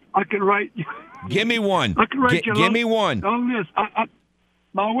 I could write you. Give me one. I could write you. Give me one. On this,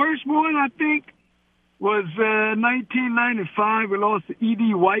 my worst one, I think, was 1995. We lost to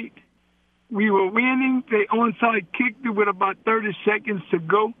E.D. White. We were winning. They onside kicked it with about 30 seconds to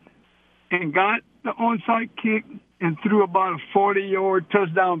go and got the onside kick and threw about a 40-yard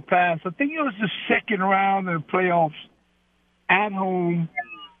touchdown pass. I think it was the second round of the playoffs at home.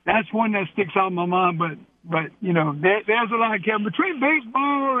 That's one that sticks out in my mind. But there's a lot, Kevin. Between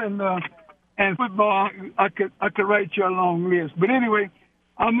baseball and football, I could write you a long list. But anyway,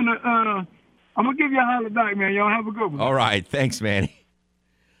 I'm gonna give you a holler back, man. Y'all have a good one. All right, thanks, Manny.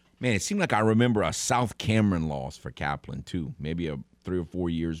 Man, it seemed like I remember a South Cameron loss for Kaplan, too. Maybe 3 or 4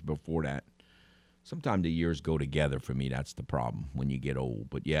 years before that. Sometimes the years go together for me. That's the problem when you get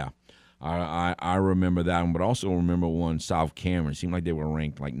old. But, yeah, I remember that one. But also remember one, South Cameron. It seemed like they were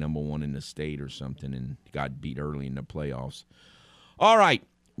ranked like number 1 in the state or something and got beat early in the playoffs. All right,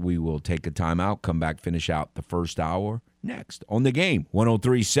 we will take a timeout, come back, finish out the first hour next on The Game.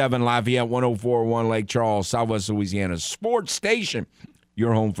 103.7 Lafayette, 104.1 Lake Charles, Southwest Louisiana Sports Station.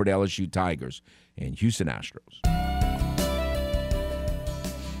 Your home for the LSU Tigers and Houston Astros.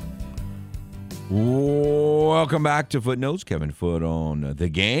 Welcome back to Footnotes. Kevin Foote on The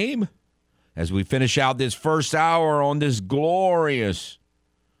Game. As we finish out this first hour on this glorious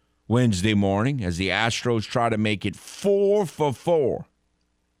Wednesday morning, as the Astros try to make it 4 for 4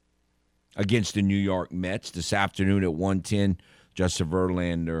 against the New York Mets. This afternoon at 1:10, Justin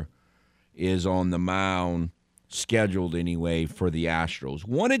Verlander is on the mound, scheduled anyway, for the Astros.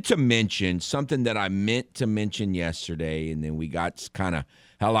 Wanted to mention something that I meant to mention yesterday, and then we got had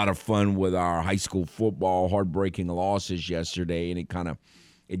a lot of fun with our high school football heartbreaking losses yesterday, and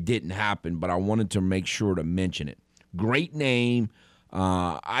it didn't happen, but I wanted to make sure to mention it. Great name.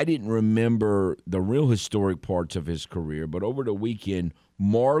 I didn't remember the real historic parts of his career, but over the weekend,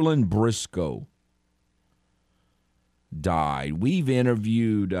 Marlon Briscoe died. We've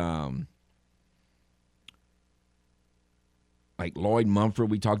interviewed like Lloyd Mumford.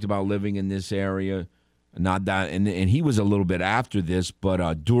 We talked about living in this area. Not that, and he was a little bit after this, but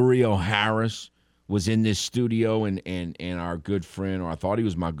Durio Harris was in this studio, and our good friend, or I thought he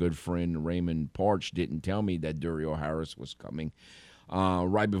was my good friend, Raymond Parch, didn't tell me that Durio Harris was coming.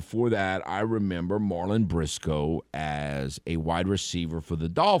 Right before that, I remember Marlon Briscoe as a wide receiver for the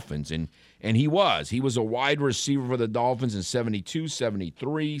Dolphins, and he was a wide receiver for the Dolphins in 72,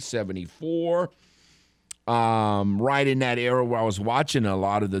 73, 74. Right in that era where I was watching a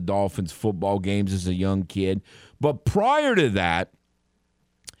lot of the Dolphins football games as a young kid. But prior to that,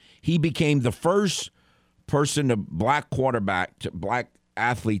 he became the first black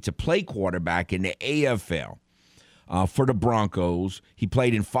athlete to play quarterback in the AFL for the Broncos. He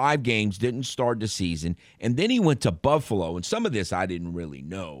played in 5 games, didn't start the season, and then he went to Buffalo. And some of this I didn't really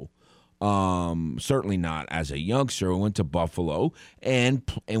know. Certainly not as a youngster. Went to Buffalo and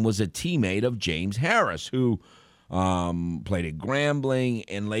was a teammate of James Harris, who played at Grambling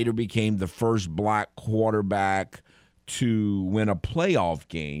and later became the first black quarterback to win a playoff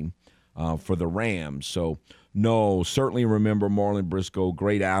game for the Rams. So, no, certainly remember Marlon Briscoe,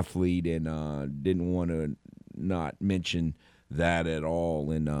 great athlete, and didn't want to not mention that at all,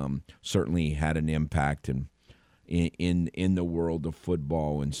 and certainly had an impact in the world of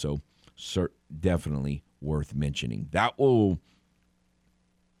football, and so definitely worth mentioning. That will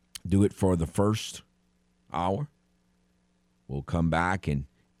do it for the first hour. We'll come back and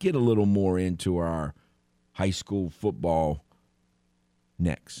get a little more into our high school football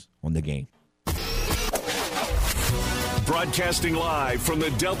next on The Game. Broadcasting live from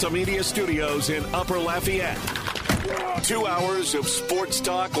the Delta Media Studios in Upper Lafayette. 2 hours of sports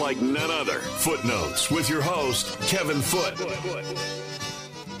talk like none other. Footnotes with your host, Kevin Foote.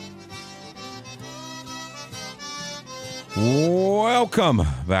 Welcome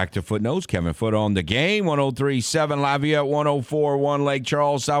back to Footnotes. Kevin Foote on The Game. 103.7 Lafayette, 104.1 Lake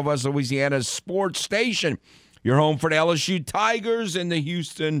Charles, Southwest Louisiana's sports station. Your home for the LSU Tigers and the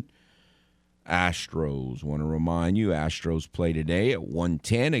Houston Astros. Want to remind you, Astros play today at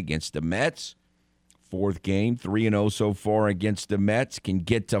 1:10 against the Mets. Fourth game, 3-0 so far against the Mets. Can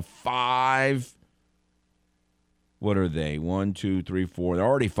get to 5. What are they? 1, 2, 3, 4. They're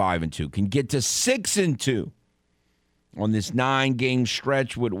already 5-2. Can get to 6-2 on this 9-game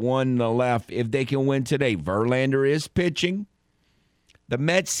stretch with 1 left if they can win today. Verlander is pitching. The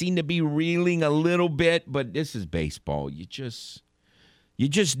Mets seem to be reeling a little bit, but this is baseball. You just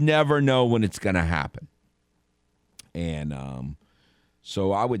never know when it's going to happen. And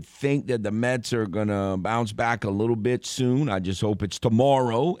so I would think that the Mets are going to bounce back a little bit soon. I just hope it's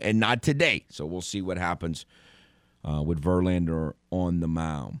tomorrow and not today. So we'll see what happens with Verlander on the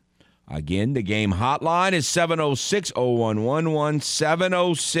mound. Again, the game hotline is 706-0111,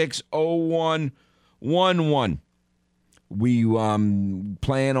 706-0111. We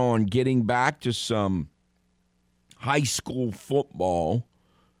plan on getting back to some high school football.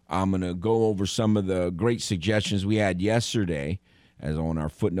 I'm going to go over some of the great suggestions we had yesterday as on our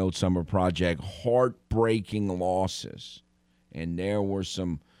Footnote Summer Project, heartbreaking losses. And there were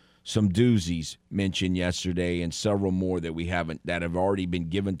some doozies mentioned yesterday and several more that have already been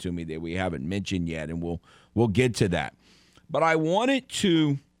given to me that we haven't mentioned yet, and we'll get to that. But I wanted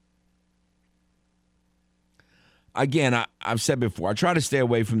to, again, I've said before, I try to stay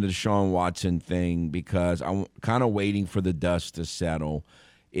away from the Deshaun Watson thing because I'm kind of waiting for the dust to settle.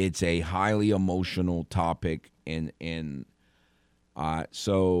 It's a highly emotional topic, and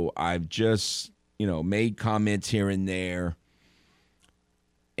so I've just, made comments here and there.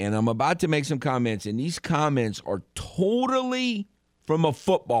 And I'm about to make some comments, and these comments are totally from a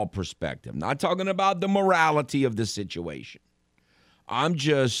football perspective. Not talking about the morality of the situation. I'm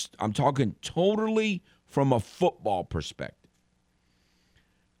talking totally from a football perspective.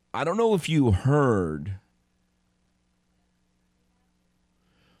 I don't know if you heard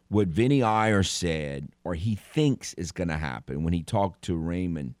what Vinny Iyer said, or he thinks is going to happen when he talked to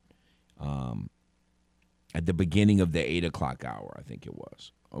Raymond at the beginning of the 8 o'clock hour, I think it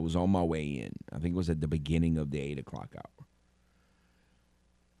was. I was on my way in. I think it was at the beginning of the 8 o'clock hour.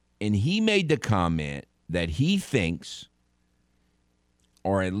 And he made the comment that he thinks,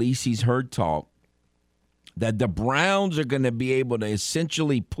 or at least he's heard talk, that the Browns are going to be able to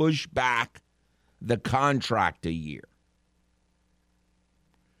essentially push back the contract a year.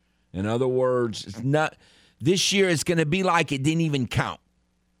 In other words, this year it's going to be like it didn't even count.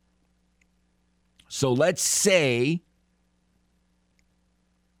 So let's say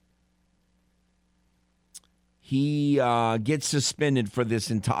he gets suspended for this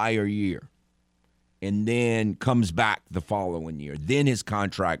entire year and then comes back the following year. Then his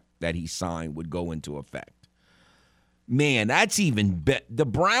contract that he signed would go into effect. Man, that's even better. The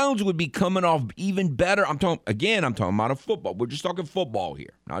Browns would be coming off even better. I'm talking about a football. We're just talking football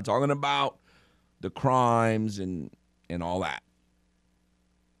here. Not talking about the crimes and all that.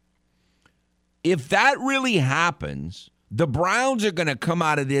 If that really happens, the Browns are going to come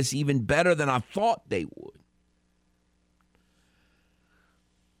out of this even better than I thought they would.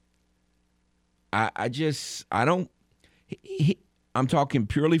 I'm talking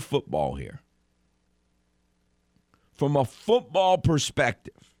purely football here. From a football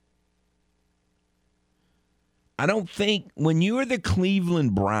perspective, I don't think when you're the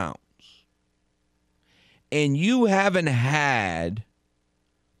Cleveland Browns and you haven't had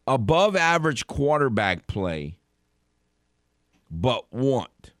above average quarterback play but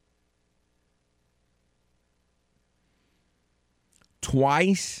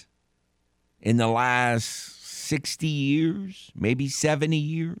twice in the last 60 years, maybe 70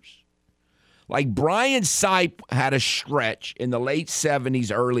 years. Like Brian Sipe had a stretch in the late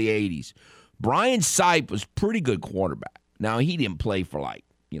 70s, early 80s. Brian Sipe was pretty good quarterback. Now, he didn't play for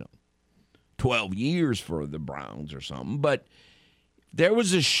 12 years for the Browns or something, but there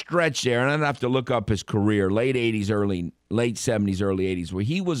was a stretch there, and I'd have to look up his career, late 70s, early 80s, where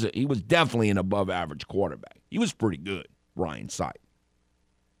he was definitely an above-average quarterback. He was pretty good, Brian Sipe.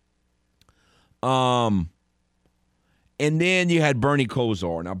 And then you had Bernie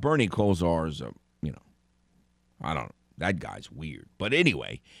Kosar. Now, Bernie Kosar is I don't know. That guy's weird. But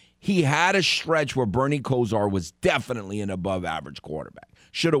anyway, he had a stretch where Bernie Kosar was definitely an above-average quarterback.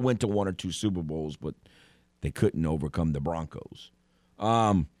 Should have went to 1 or 2 Super Bowls, but they couldn't overcome the Broncos.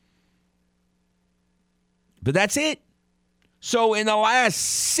 But that's it. So in the last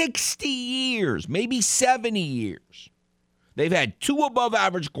 60 years, maybe 70 years, they've had 2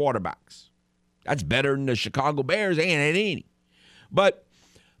 above-average quarterbacks. That's better than the Chicago Bears and any. But,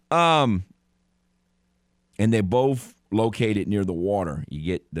 and they're both located near the water. You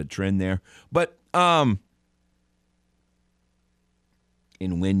get the trend there. But,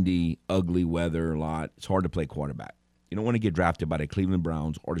 in windy, ugly weather a lot, it's hard to play quarterback. You don't want to get drafted by the Cleveland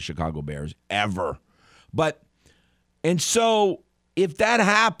Browns or the Chicago Bears ever. And so if that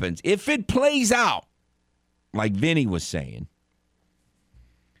happens, if it plays out, like Vinny was saying,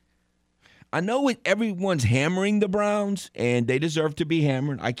 I know everyone's hammering the Browns, and they deserve to be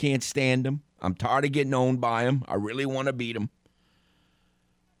hammered. I can't stand them. I'm tired of getting owned by them. I really want to beat them.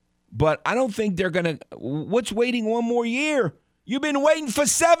 But I don't think they're going to – what's waiting one more year? You've been waiting for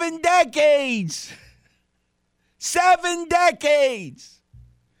 7 decades. 7 decades.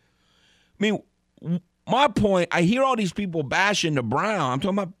 I mean, my point, I hear all these people bashing the Browns. I'm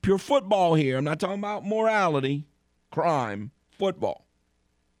talking about pure football here. I'm not talking about morality, crime, football.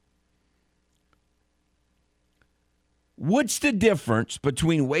 What's the difference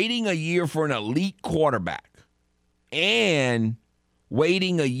between waiting a year for an elite quarterback and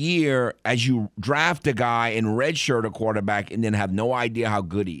waiting a year as you draft a guy and redshirt a quarterback and then have no idea how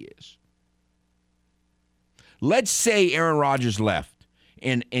good he is? Let's say Aaron Rodgers left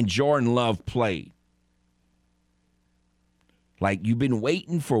and Jordan Love played. Like, you've been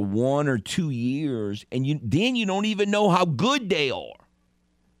waiting for 1 or 2 years, and then you don't even know how good they are.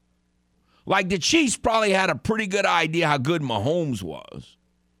 Like, the Chiefs probably had a pretty good idea how good Mahomes was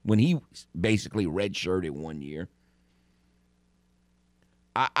when he basically redshirted 1 year.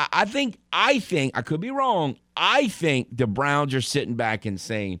 I think, I could be wrong, I think the Browns are sitting back and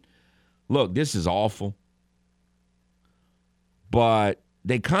saying, look, this is awful. But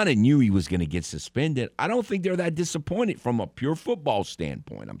they kind of knew he was going to get suspended. I don't think they're that disappointed from a pure football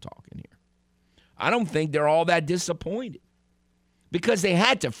standpoint, I'm talking here. I don't think they're all that disappointed. Because they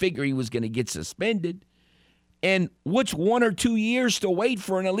had to figure he was going to get suspended. And what's 1 or 2 years to wait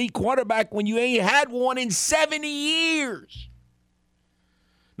for an elite quarterback when you ain't had one in 70 years?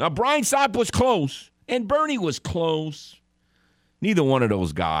 Now, Brian Sipe was close, and Bernie was close. Neither one of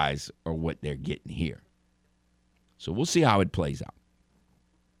those guys are what they're getting here. So we'll see how it plays out.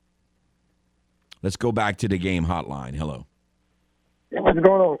 Let's go back to the game hotline. Hello. What's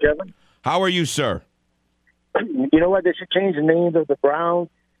going on, Kevin? How are you, sir? You know what? They should change the names of the Browns.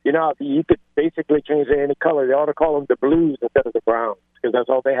 You know, you could basically change any color. They ought to call them the Blues instead of the Browns, because that's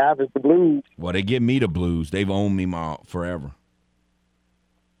all they have is the Blues. Well, they give me the Blues. They've owned me forever.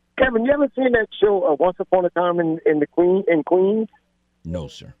 Kevin, you ever seen that show Once Upon a Time in Queens? No,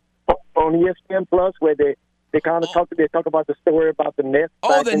 sir. On ESPN Plus, where they kind of talk about the story about the Nets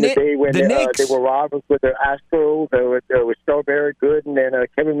back in the day when they were rivals with the Astros. There was Strawberry Gooden and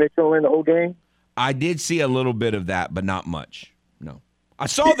Kevin Mitchell in the whole game. I did see a little bit of that, but not much. No, I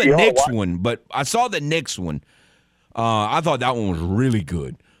saw the Knicks one, but I saw the Knicks one. I thought that one was really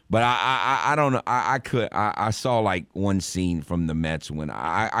good, but I don't know. I saw like one scene from the Mets when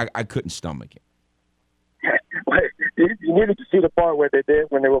I couldn't stomach it. You needed to see the part where they did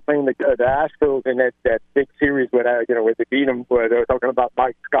when they were playing the Astros in that big series where they beat them, where they were talking about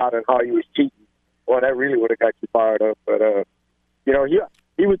Mike Scott and how he was cheating. Well, that really would have got you fired up. But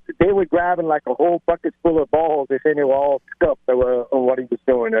they were grabbing like a whole bucket full of balls. They said they were all scuffed on what he was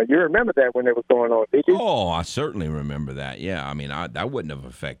doing. You remember that when it was going on, did you? Oh, I certainly remember that. Yeah, I mean, that wouldn't have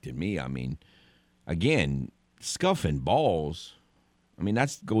affected me. I mean, again, scuffing balls. I mean,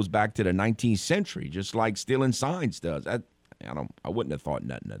 that goes back to the 19th century, just like stealing signs does. I wouldn't have thought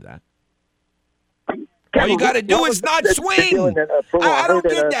nothing of that. All you got to do is not swing. I don't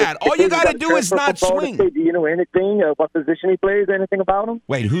get that. All you got to do is not swing. Do you know anything? What position he plays? Anything about him?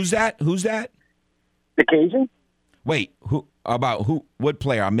 Wait, who's that? Who's that? The Cajun. Wait, who? About who? What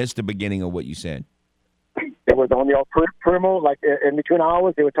player? I missed the beginning of what you said. It was on your Primo, like in between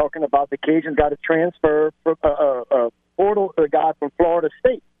hours, they were talking about the Cajuns got a transfer from portal, a guy from Florida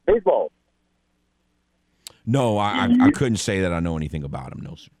State baseball. No, I couldn't say that I know anything about him.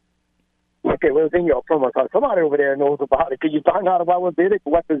 No, sir. Okay, well, it's in your promo. Somebody over there knows about it. Could you find out about what did it,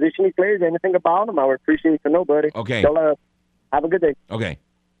 what position he plays, anything about him? I would appreciate to know, buddy. Okay. So, have a good day. Okay.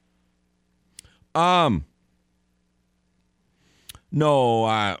 No,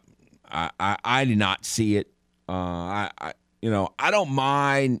 I did not see it. I don't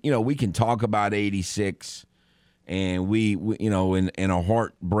mind. We can talk about 86, and we in a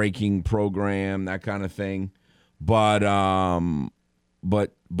heartbreaking program, that kind of thing. But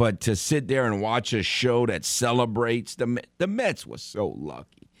to sit there and watch a show that celebrates the Mets was so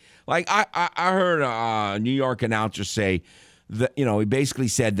lucky. Like I heard a New York announcer say that, he basically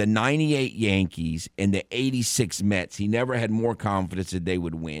said the 98 Yankees and the 86 Mets, he never had more confidence that they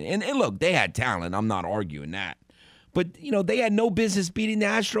would win. And look, they had talent. I'm not arguing that. But, they had no business beating the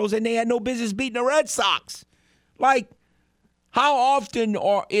Astros, and they had no business beating the Red Sox. Like, how often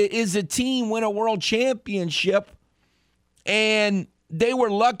is a team win a world championship and they were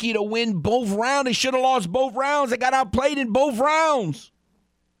lucky to win both rounds? They should have lost both rounds. They got outplayed in both rounds.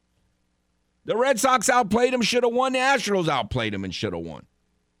 The Red Sox outplayed them, should have won. The Astros outplayed them and should have won.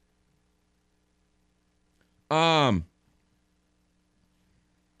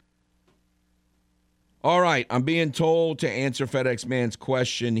 All right, I'm being told to answer FedEx Man's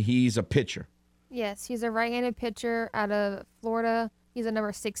question. He's a pitcher. Yes, he's a right-handed pitcher out of Florida. He's a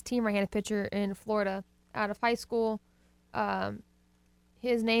number 16 right-handed pitcher in Florida out of high school.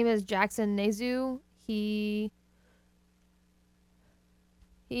 His name is Jackson Nezu. He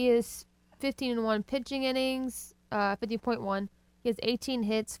is 15-1 pitching innings, 50.1. He has 18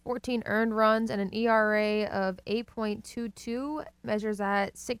 hits, 14 earned runs, and an ERA of 8.22. Measures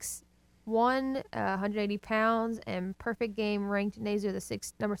at 6'1", 180 pounds, and perfect game ranked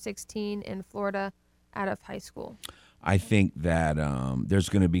Nezu, number 16 in Florida out of high school. I think that there's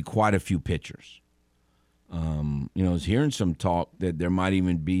going to be quite a few pitchers. I was hearing some talk that there might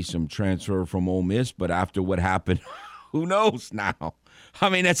even be some transfer from Ole Miss, but after what happened, who knows now? I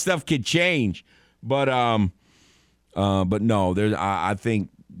mean, that stuff could change. But no, I think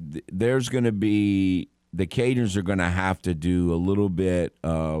there's going to be – the Cajuns are going to have to do a little bit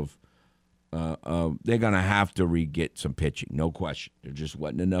of they're going to have to get some pitching, no question. There just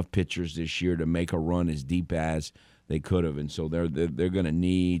wasn't enough pitchers this year to make a run as deep as they could have, and so they're going to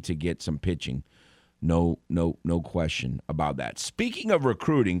need to get some pitching. No question about that. Speaking of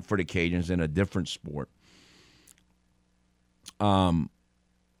recruiting for the Cajuns in a different sport,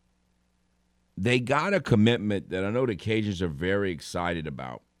 they got a commitment that I know the Cajuns are very excited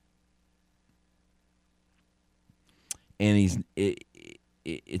about, and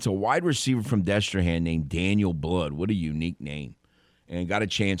it's a wide receiver from Destrehan named Daniel Blood. What a unique name. And got a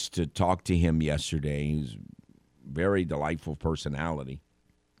chance to talk to him yesterday. He's a very delightful personality.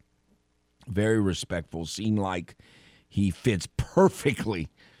 Very respectful. Seemed like he fits perfectly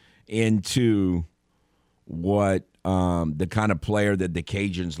into what the kind of player that the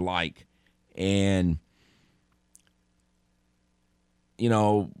Cajuns like. And,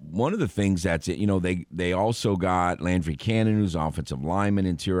 one of the things that's it, they also got Landry Cannon, who's offensive lineman,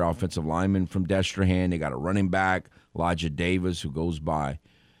 interior offensive lineman from Destrehan. They got a running back, Elijah Davis, who goes by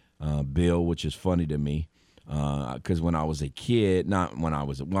Bill, which is funny to me. Because when I was a kid, when I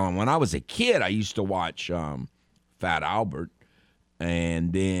was a kid, I used to watch Fat Albert.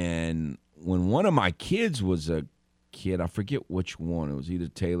 And then when one of my kids was a kid, I forget which one. It was either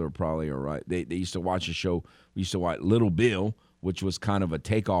Taylor probably or right. They used to watch a show. We used to watch Little Bill, which was kind of a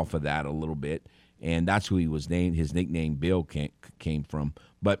takeoff of that a little bit. And that's who he was named. His nickname Bill came from.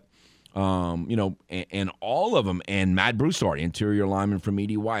 But, and all of them, and Matt Broussard, interior lineman from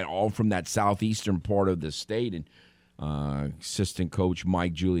E.D. White, all from that southeastern part of the state. And assistant coach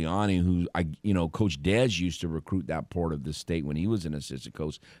Mike Giuliani, who Coach Dez used to recruit that part of the state when he was an assistant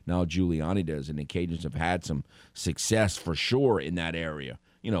coach. Now Giuliani does, and the Cajuns have had some success for sure in that area.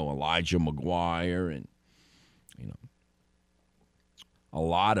 Elijah McGuire and a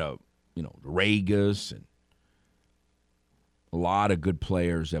lot of Regas and a lot of good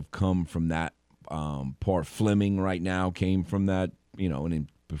players have come from that part. Fleming right now came from that, and then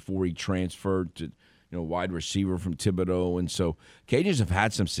before he transferred to wide receiver from Thibodeau. And so Cajuns have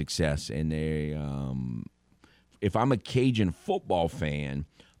had some success, and they if I'm a Cajun football fan,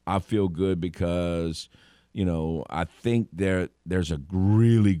 I feel good because I think there's a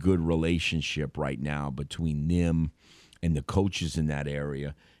really good relationship right now between them and the coaches in that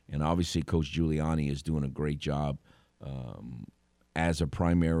area. And obviously Coach Giuliani is doing a great job as a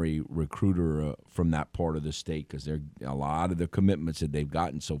primary recruiter from that part of the state, because a lot of the commitments that they've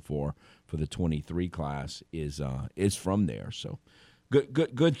gotten so far for the 23 class is from there. So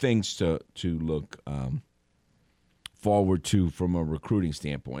good things to look forward to from a recruiting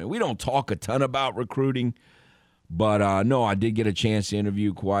standpoint. We don't talk a ton about recruiting, but no, I did get a chance to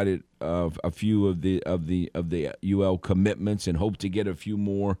interview quite a few of the UL commitments, and hope to get a few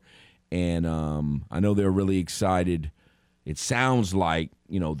more. And I know they're really excited. It sounds like,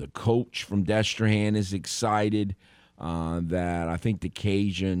 the coach from Destrehan is excited. That I think the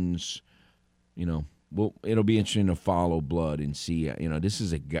Cajuns, it'll be interesting to follow Blood and see. This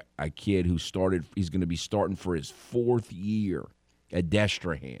is a kid who started. He's going to be starting for his 4th year at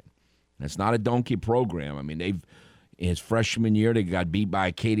Destrehan. That's not a donkey program. I mean, his freshman year they got beat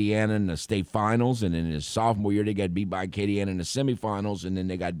by Acadiana in the state finals, and in his sophomore year they got beat by Acadiana in the semifinals, and then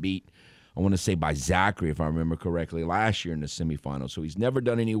they got beat, I want to say, by Zachary, if I remember correctly, last year in the semifinals. So he's never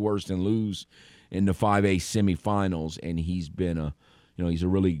done any worse than lose in the 5A semifinals, and he's been he's a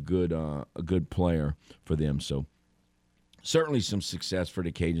really good player for them. So certainly some success for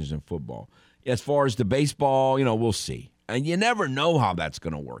the Cajuns in football. As far as the baseball, we'll see. And you never know how that's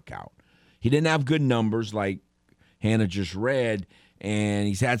going to work out. He didn't have good numbers like Hannah just read, and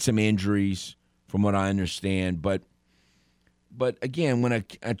he's had some injuries from what I understand. But again, when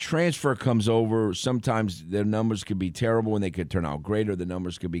a transfer comes over, sometimes their numbers could be terrible and they could turn out great, or the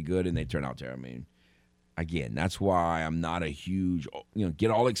numbers could be good and they turn out terrible. I mean, again, that's why I'm not a huge, get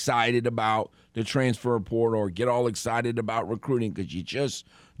all excited about the transfer portal or get all excited about recruiting, because you just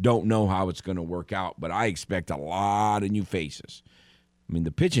don't know how it's going to work out. But I expect a lot of new faces. I mean,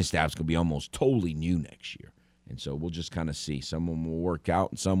 the pitching staff's going to be almost totally new next year. And so we'll just kind of see. Some of them will work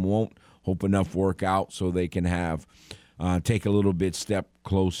out and some won't. Hope enough work out so they can have take a little bit step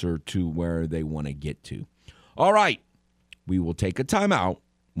closer to where they want to get to. All right. We will take a timeout.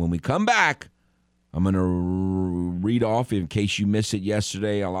 When we come back, I'm going to read off, in case you missed it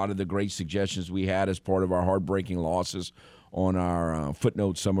yesterday, a lot of the great suggestions we had as part of our heartbreaking losses on our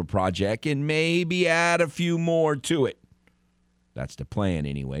Footnote Summer Project, and maybe add a few more to it. That's the plan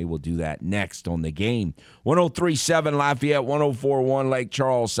anyway. We'll do that next on The Game. 103.7 Lafayette, 104.1 Lake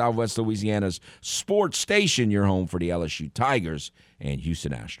Charles, Southwest Louisiana's sports station, your home for the LSU Tigers and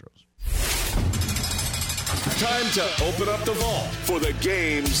Houston Astros. Time to open up the vault for the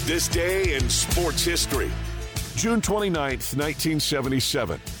games this day in sports history. June 29th,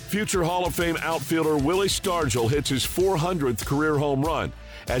 1977. Future Hall of Fame outfielder Willie Stargell hits his 400th career home run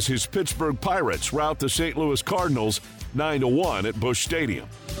as his Pittsburgh Pirates rout the St. Louis Cardinals 9-1 at Busch Stadium.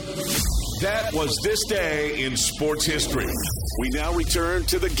 That was this day in sports history. We now return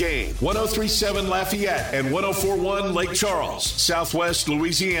to The Game. 103.7 Lafayette and 104.1 Lake Charles, Southwest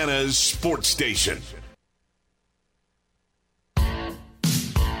Louisiana's sports station.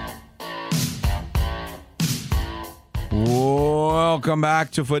 Welcome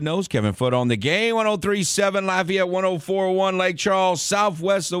back to Footnotes. Kevin Foote on The Game. 103.7 Lafayette, 104.1 Lake Charles,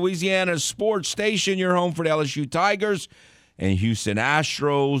 Southwest Louisiana's sports station, your home for the LSU Tigers and Houston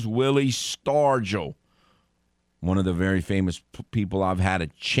Astros. Willie Stargell, one of the very famous people I've had a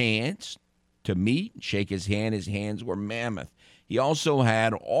chance to meet, shake his hand. His hands were mammoth. He also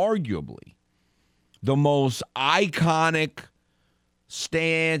had arguably the most iconic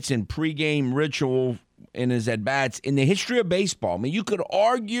stance and pregame ritual in his at-bats in the history of baseball. I mean, you could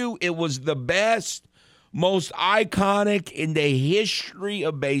argue it was the best, most iconic in the history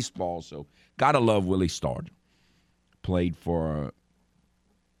of baseball. So, gotta love Willie Stargell. Played for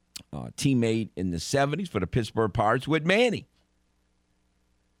a teammate in the 70s for the Pittsburgh Pirates with Manny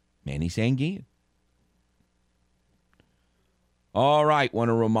Sanguin. All right, want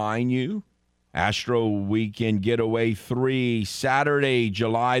to remind you, Astro Weekend Getaway 3, Saturday,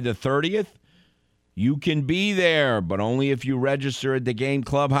 July the 30th. You can be there, but only if you register at the Game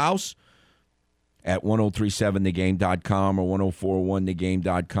Clubhouse at 1037thegame.com or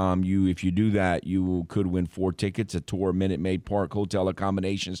 1041thegame.com. If you do that, you could win 4 tickets, a tour of Minute Maid Park hotel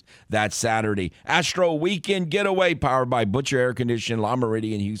accommodations that Saturday. Astro Weekend Getaway, powered by Butcher Air Conditioning, La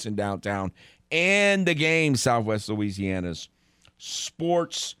Meridian, Houston downtown, and The Game, Southwest Louisiana's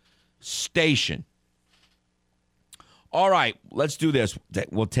sports station. All right, let's do this.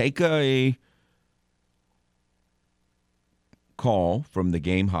 We'll take a call from the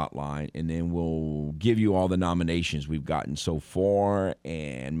Game hotline, and then we'll give you all the nominations we've gotten so far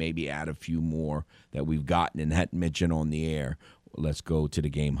and maybe add a few more that we've gotten and hadn't mentioned on the air. Let's go to the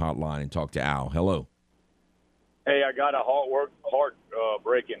Game hotline and talk to Al. Hello. Hey, I got a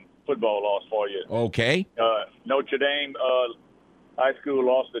heart-breaking football loss for you. Okay. Notre Dame high school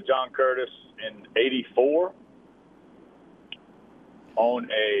lost to John Curtis in '84. on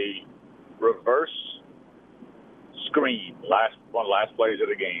a reverse screen. One of the last plays of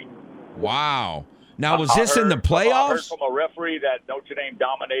the game. Wow. Now, was this in the playoffs? I heard from a referee that Notre Dame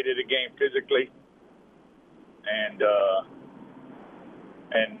dominated the game physically, and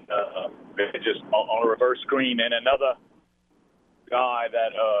just on a reverse screen. And another guy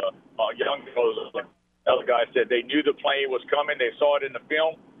that other guy said they knew the play was coming. They saw it in the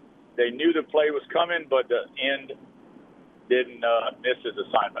film. They knew the play was coming, but the end didn't miss his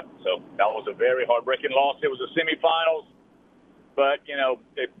assignment. So that was a very heartbreaking loss. It was the semifinals, but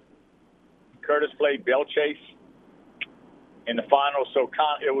Curtis played Bell Chase in the finals, so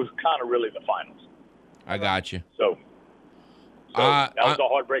it was kind of really the finals. I got you. So that was a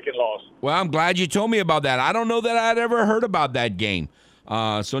heartbreaking loss. Well, I'm glad you told me about that. I don't know that I'd ever heard about that game.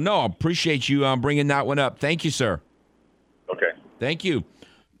 So, no, I appreciate you bringing that one up. Thank you, sir. Okay. Thank you.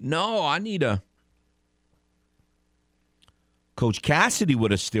 No, I need a – Coach Cassidy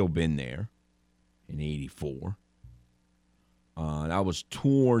would have still been there in 84. That was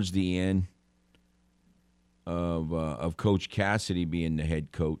towards the end of Coach Cassidy being the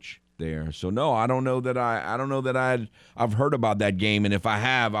head coach there. So no, I don't know that I've heard about that game, and if I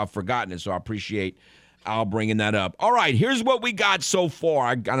have, I've forgotten it. So I appreciate Al bringing that up. All right, here's what we got so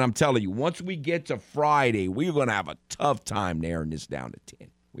far, and I'm telling you, once we get to Friday, we're going to have a tough time narrowing this down to 10.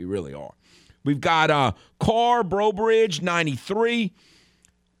 We really are. We've got Carr, Brobridge, 93,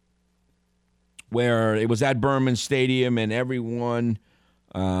 where it was at Berman Stadium, and everyone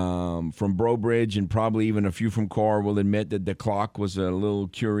from Brobridge and probably even a few from Carr will admit that the clock was a little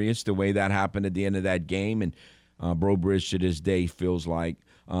curious the way that happened at the end of that game, and Brobridge to this day feels like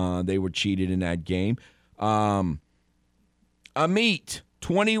they were cheated in that game. Amit,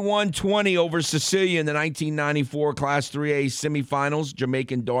 21-20 over Cecilia in the 1994 Class 3A semifinals.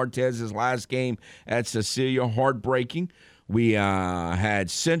 Jamaican D'Artes' last game at Cecilia, heartbreaking. We had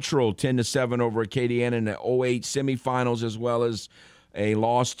Central 10-7 over Acadiana in the 08 semifinals, as well as a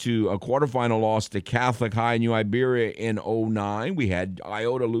quarterfinal loss to Catholic High New Iberia in 09. We had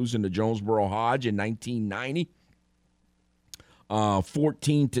Iota losing to Jonesboro Hodge in 1990,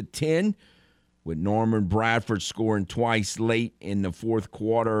 14-10. With Norman Bradford scoring twice late in the fourth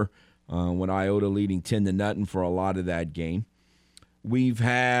quarter, when Iota leading 10-0 for a lot of that game. We've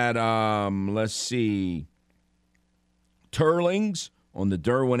had, Turlings on the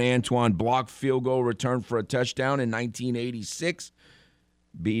Derwin Antoine block field goal return for a touchdown in 1986,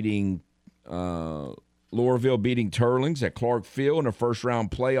 beating Loreauville beating Turlings at Clark Field in a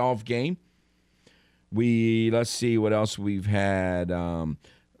first-round playoff game. Let's see what else we've had.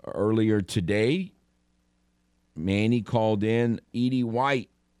 Earlier today, Manny called in Edie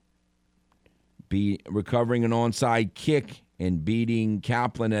White recovering an onside kick and beating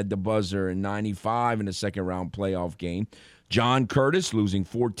Kaplan at the buzzer in 95 in a second-round playoff game. John Curtis losing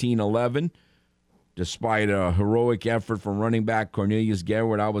 14-11 despite a heroic effort from running back Cornelius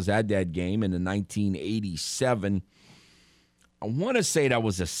Garrett. I was at that game in the 1987. I want to say that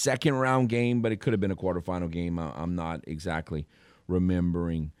was a second-round game, but it could have been a quarterfinal game. I'm not exactly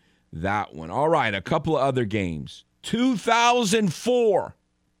remembering that one. All right, a couple of other games. 2004,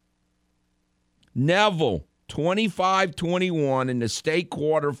 Neville, 25-21 in the state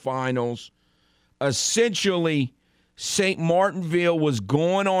quarterfinals. Essentially, St. Martinville was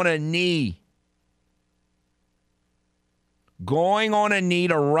going on a knee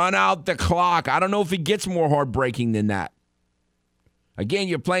to run out the clock. I don't know if it gets more heartbreaking than that. Again,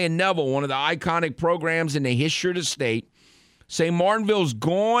 you're playing Neville, one of the iconic programs in the history of the state. St. Martinville's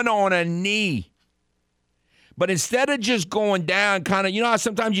going on a knee. But instead of just going down, kind of, you know how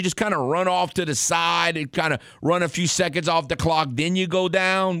sometimes you just kind of run off to the side and kind of run a few seconds off the clock, then you go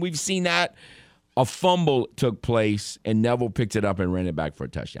down? We've seen that. A fumble took place, and Neville picked it up and ran it back for a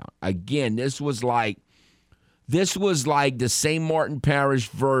touchdown. Again, this was like the St. Martin Parish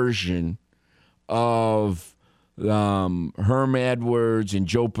version of Herm Edwards and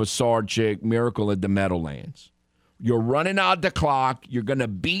Joe Pisarcik, Miracle at the Meadowlands. You're running out the clock. You're going to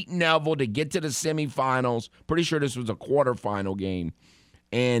beat Neville to get to the semifinals. Pretty sure this was a quarterfinal game.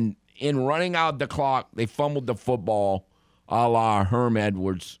 And in running out the clock, they fumbled the football a la Herm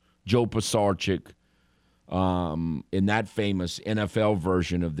Edwards, Joe Pisarcik, in that famous NFL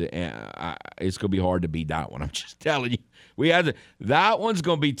version of the it's going to be hard to beat that one. I'm just telling you. That one's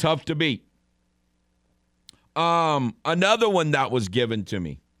going to be tough to beat. Another one that was given to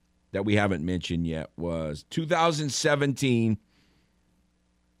me that we haven't mentioned yet was 2017.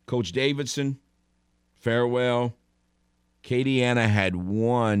 Coach Davidson, farewell. Acadiana had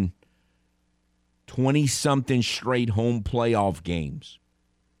won 20-something straight home playoff games.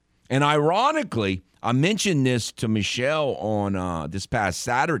 And ironically, I mentioned this to Michelle on this past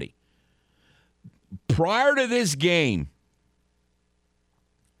Saturday. Prior to this game,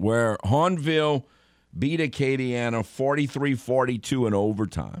 where Hahnville beat Acadiana 43-42 in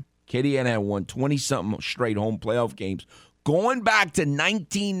overtime, Acadiana had won 20-something straight home playoff games. Going back to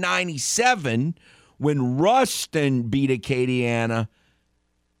 1997, when Ruston beat Acadiana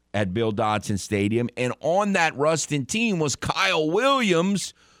at Bill Dodson Stadium, and on that Ruston team was Kyle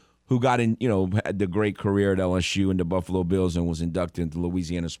Williams, who got in, had the great career at LSU and the Buffalo Bills and was inducted into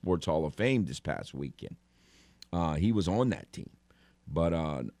Louisiana Sports Hall of Fame this past weekend. He was on that team. But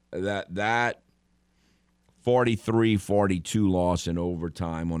that 43-42 loss in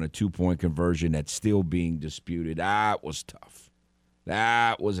overtime on a 2-point conversion that's still being disputed, that was tough.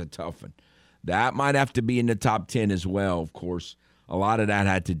 That was a tough one. That might have to be in the top 10 as well, of course. A lot of that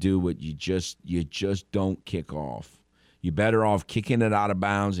had to do with you just don't kick off. You're better off kicking it out of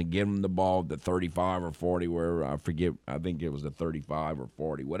bounds and giving them the ball at the 35 or 40, where I forget, I think it was the 35 or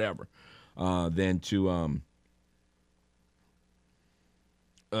 40, whatever, than to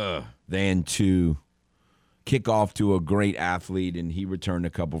kick off to a great athlete, and he returned a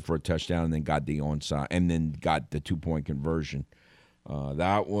couple for a touchdown and then got the onside and then got the 2-point conversion.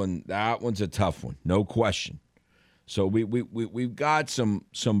 That one's a tough one, no question. So we've got some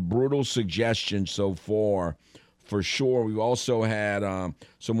brutal suggestions so far. For sure. We also had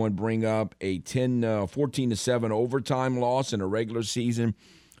someone bring up a 14-7 overtime loss in a regular season.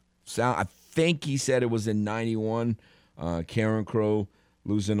 I think he said it was in 91. Karen Crow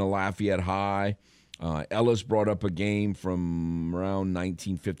losing to Lafayette High. Ellis brought up a game from around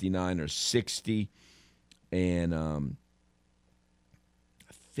 1959 or 60. And I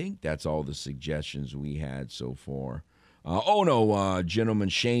think that's all the suggestions we had so far. Gentleman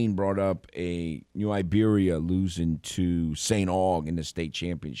Shane brought up a New Iberia losing to St. Aug in the state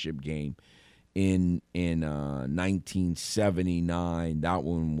championship game in 1979. That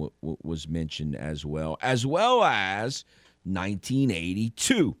one was mentioned as well as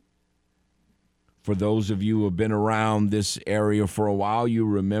 1982. For those of you who have been around this area for a while, you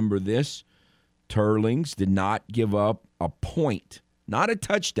remember this. Turlings did not give up a point, not a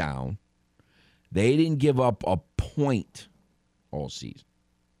touchdown. They didn't give up a point all season.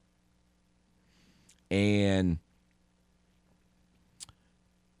 And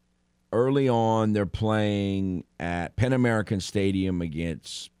early on, they're playing at Penn American Stadium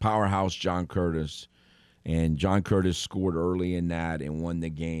against powerhouse John Curtis. And John Curtis scored early in that and won the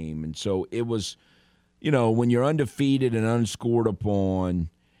game. And so it was, when you're undefeated and unscored upon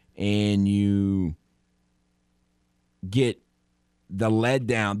and you get the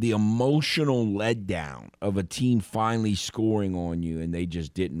letdown, the emotional letdown of a team finally scoring on you, and they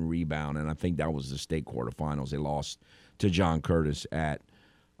just didn't rebound. And I think that was the state quarterfinals. They lost to John Curtis at,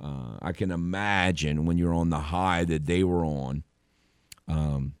 I can imagine when you're on the high that they were on.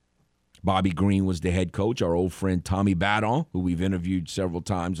 Bobby Green was the head coach. Our old friend Tommy Badon, who we've interviewed several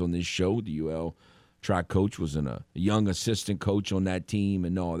times on this show, the UL track coach, was a young assistant coach on that team,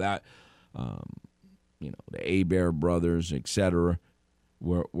 and all that. The Abear brothers, etc.,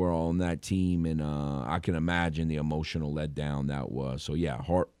 were all on that team, and I can imagine the emotional letdown that was. So, yeah,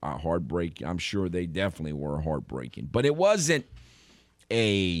 heartbreak. I'm sure they definitely were heartbreaking. But it wasn't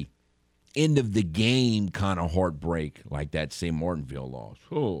a end-of-the-game kind of heartbreak like that St. Martinville loss.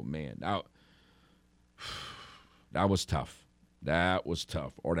 Oh, man, that was tough. That was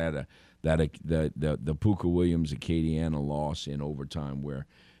tough. Or the Puka Williams Acadiana loss in overtime where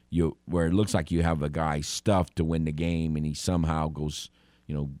it looks like you have a guy stuffed to win the game, and he somehow goes,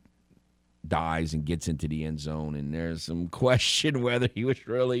 dies and gets into the end zone, and there's some question whether he was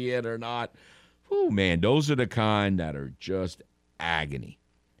really in or not. Oh, man, those are the kind that are just agony.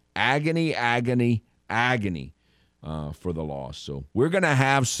 Agony for the loss. So we're going to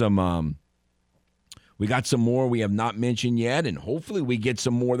have some we got some more we have not mentioned yet, and hopefully we get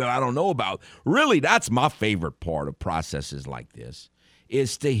some more that I don't know about. Really, that's my favorite part of processes like this,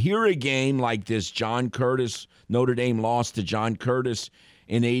 is to hear a game like this. John Curtis, Notre Dame lost to John Curtis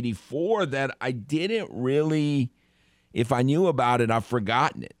in 84 that I didn't really, if I knew about it, I've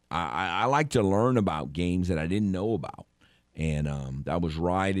forgotten it. I like to learn about games that I didn't know about. And that was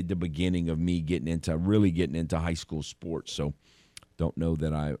right at the beginning of me getting into high school sports. So don't know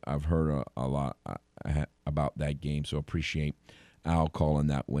that I've heard a lot about that game. So appreciate Al calling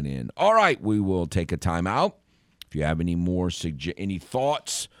that one in. All right, we will take a timeout. If you have any more any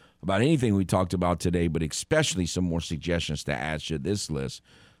thoughts about anything we talked about today, but especially some more suggestions to add to this list,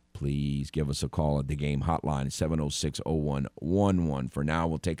 please give us a call at the game hotline, 706-0111. For now,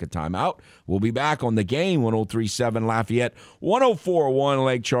 we'll take a timeout. We'll be back on the game, 103.7 Lafayette, 104.1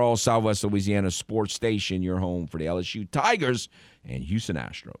 Lake Charles, Southwest Louisiana Sports Station, your home for the LSU Tigers and Houston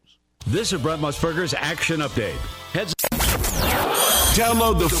Astros. This is Brent Musburger's Action Update.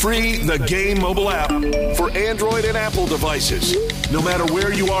 Download the free The Game mobile app for Android and Apple devices. No matter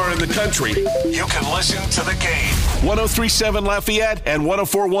where you are in the country, you can listen to The Game. 103.7 Lafayette and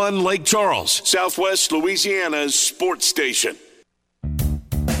 104.1 Lake Charles, Southwest Louisiana's sports station.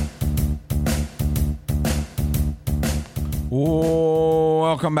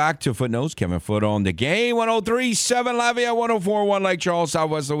 Welcome back to Footnotes. Kevin Foote on The Game. 103.7 Lafayette, 104.1 Lake Charles,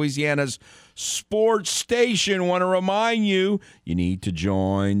 Southwest Louisiana's sports station. Want to remind you, you need to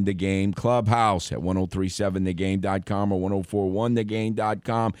join The Game Clubhouse at 1037thegame.com or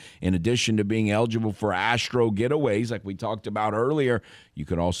 1041thegame.com. In addition to being eligible for Astro getaways, like we talked about earlier, you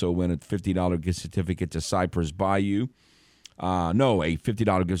could also win a $50 gift certificate to Cypress Bayou. A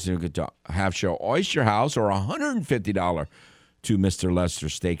 $50 gift certificate to Half Shell Oyster House, or $150 to Mr. Lester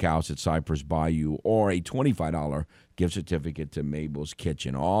Steakhouse at Cypress Bayou, or a $25 gift certificate to Mabel's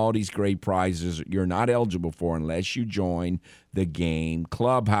Kitchen. All these great prizes you're not eligible for unless you join the Game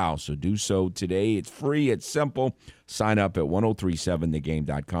Clubhouse. So do so today. It's free. It's simple. Sign up at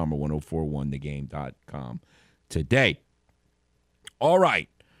 1037thegame.com or 1041thegame.com today. All right.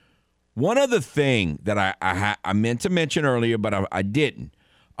 One other thing that I meant to mention earlier, but I didn't,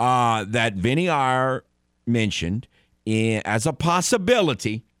 that Vinny Iyer mentioned as a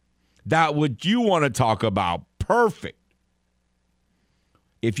possibility that what you want to talk about, perfect.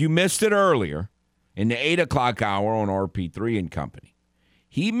 If you missed it earlier in the 8 o'clock hour on RP3 and Company,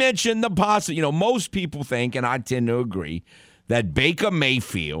 he mentioned the possibility, most people think, and I tend to agree, that Baker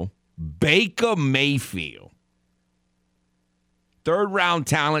Mayfield, third-round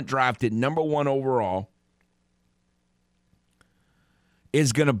talent drafted number 1 overall,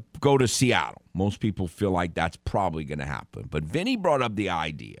 is going to go to Seattle. Most people feel like that's probably going to happen. But Vinny brought up the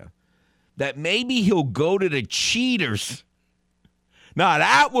idea that maybe he'll go to the Cheaters. Now,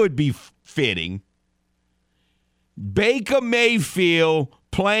 that would be fitting. Baker Mayfield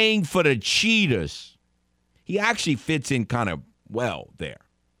playing for the Cheaters. He actually fits in kind of well there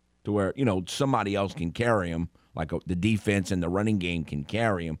to where, somebody else can carry him. Like the defense and the running game can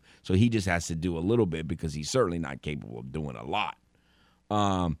carry him. So he just has to do a little bit because he's certainly not capable of doing a lot.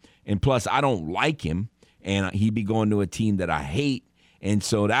 And plus, I don't like him, and he'd be going to a team that I hate. And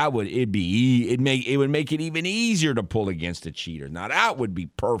so it would make it even easier to pull against the Cheaters. Now, that would be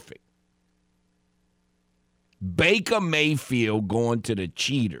perfect. Baker Mayfield going to the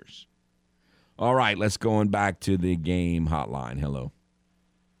Cheaters. All right, let's go back to the Game hotline. Hello.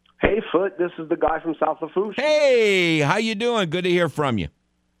 Hey, Foot, this is the guy from South Lafourche. Hey, how you doing? Good to hear from you.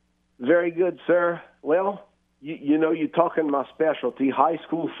 Very good, sir. Well, you're talking my specialty, high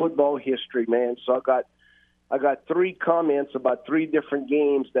school football history, man. So I got 3 comments about 3 different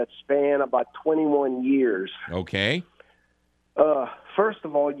games that span about 21 years. Okay. First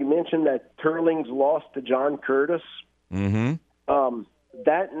of all, you mentioned that Teurlings lost to John Curtis. Mm-hmm.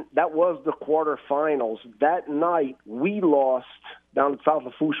 That was the quarterfinals. That night, we lost down at South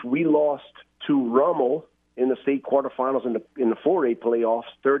Lafourche. We lost to Rummel in the state quarterfinals in the 4A playoffs,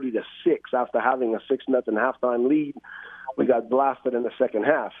 30-6. After having a 6-0 halftime lead, we got blasted in the second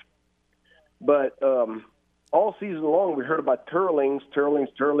half. But all season long, we heard about Teurlings,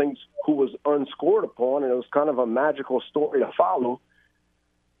 who was unscored upon, and it was kind of a magical story to follow.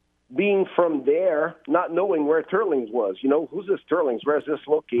 Being from there, not knowing where Teurlings was, who's this Teurlings? Where's this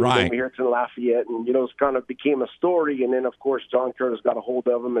located? Right. Over here, it's in Lafayette, and it kind of became a story. And then, of course, John Curtis got a hold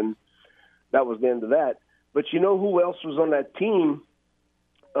of him, and that was the end of that. But who else was on that team?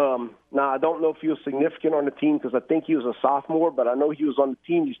 Now, I don't know if he was significant on the team because I think he was a sophomore, but I know he was on the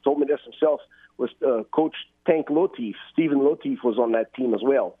team. He's told me this himself. Was Coach Tank Lotif? Stephen Lotif was on that team as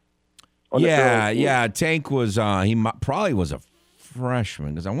well. Yeah. Tank was. He probably was a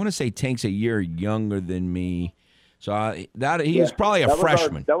freshman because I want to say Tank's a year younger than me. So he was probably a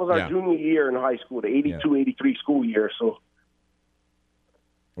freshman. That was our junior year in high school, the 82-83 school year. So.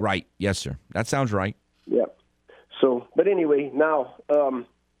 Right. Yes, sir. That sounds right. Yeah. So, but anyway, now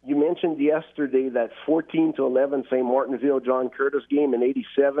you mentioned yesterday that 14-11 St. Martinville John Curtis game in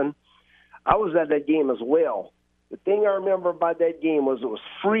 '87. I was at that game as well. The thing I remember about that game was it was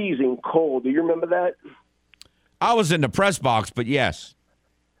freezing cold. Do you remember that? I was in the press box, but yes.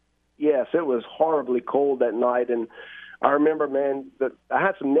 Yes, it was horribly cold that night, and I remember, man, that I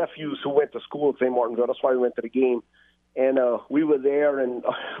had some nephews who went to school at St. Martinville. That's why we went to the game. And we were there, and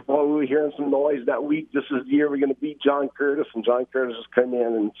while we were hearing some noise that week, this is the year we're going to beat John Curtis. And John Curtis just came in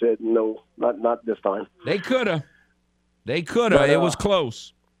and said, no, not this time. They could have. It was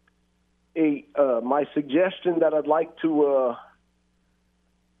close. My suggestion that I'd like to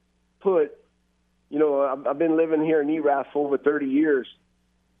put, I've been living here in Erath for over 30 years.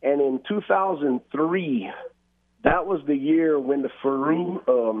 And in 2003, that was the year when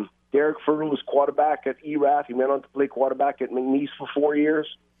Derek Faroux was quarterback at Erath. He went on to play quarterback at McNeese for 4 years.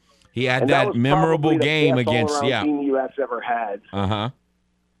 He had that memorable game against team Erath's ever had.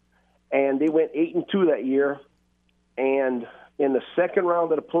 And they went 8-2 that year. And in the second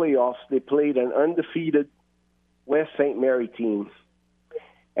round of the playoffs, they played an undefeated West St. Mary team.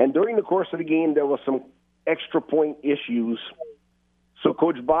 And during the course of the game, there was some extra point issues. So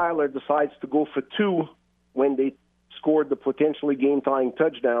Coach Byler decides to go for 2 when they scored the potentially game-tying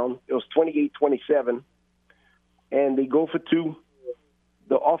touchdown. It was 28-27. And they go for 2.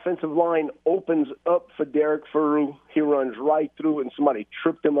 The offensive line opens up for Derek Faroux. He runs right through, and somebody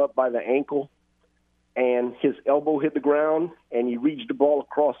tripped him up by the ankle. And his elbow hit the ground, and he reached the ball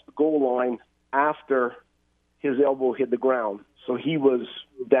across the goal line after his elbow hit the ground. So he was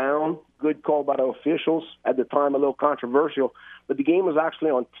down. Good call by the officials. At the time, a little controversial. But the game was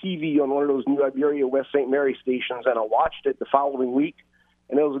actually on TV on one of those New Iberia West St. Mary stations, and I watched it the following week,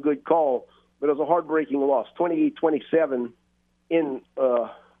 and it was a good call. But it was a heartbreaking loss, 28-27 in the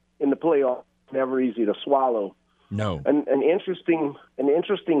playoff. Never easy to swallow. No. An interesting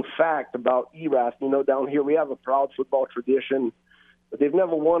fact about Erath, down here we have a proud football tradition, but they've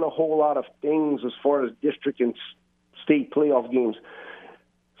never won a whole lot of things as far as district and state playoff games.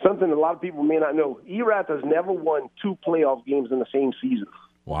 Something a lot of people may not know. Erath has never won 2 playoff games in the same season.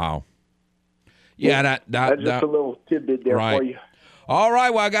 Wow. Yeah, that's just a little tidbit there for you. All right,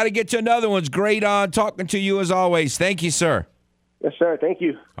 well, I got to get to another one. It's great talking to you as always. Thank you, sir. Yes, sir. Thank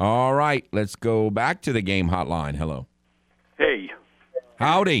you. All right, let's go back to the game hotline. Hello. Hey.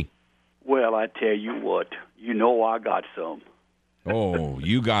 Howdy. Well, I tell you what, I got some. Oh,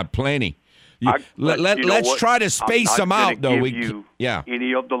 you got plenty. Let's try to space them out, though.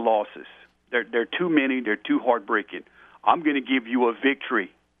 Any of the losses. They're too many. They're too heartbreaking. I'm going to give you a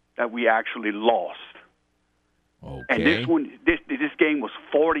victory that we actually lost. Okay. And this game was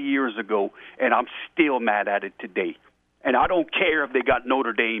 40 years ago, and I'm still mad at it today. And I don't care if they got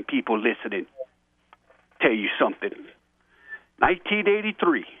Notre Dame people listening. Tell you something.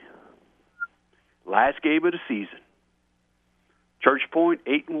 1983, last game of the season. Church Point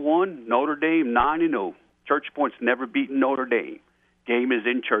 8-1, Notre Dame 9-0. Church Point's never beaten Notre Dame. Game is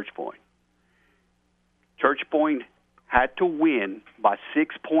in Church Point. Church Point had to win by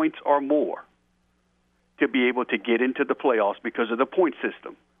 6 points or more to be able to get into the playoffs because of the point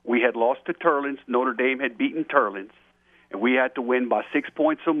system. We had lost to Turlins. Notre Dame had beaten Turlins. And we had to win by 6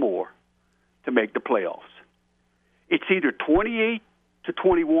 points or more to make the playoffs. It's either 28-21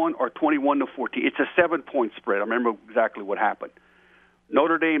 or 21-14. It's a 7-point spread. I remember exactly what happened.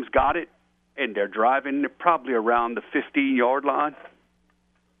 Notre Dame's got it, and they're driving probably around the 15-yard line.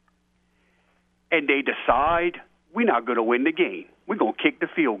 And they decide, we're not going to win the game. We're going to kick the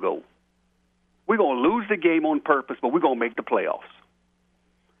field goal. We're going to lose the game on purpose, but we're going to make the playoffs.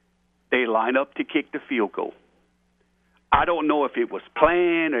 They line up to kick the field goal. I don't know if it was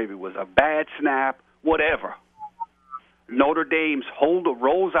planned or if it was a bad snap, whatever. Notre Dame's holder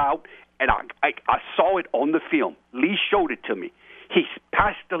rolls out, and I saw it on the film. Lee showed it to me. He's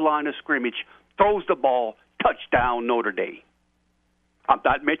past the line of scrimmage, throws the ball, touchdown Notre Dame. I'm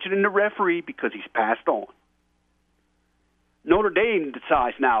not mentioning the referee because he's passed on. Notre Dame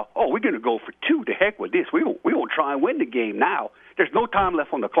decides now, we're going to go for 2. To heck with this. We're going to try and win the game now. There's no time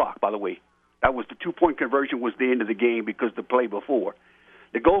left on the clock, by the way. That was the 2-point conversion was the end of the game because the play before.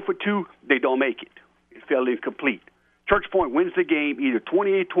 They go for 2, they don't make it. It fell incomplete. Church Point wins the game either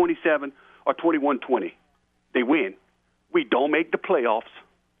 28-27 or 21-20. They win. We don't make the playoffs.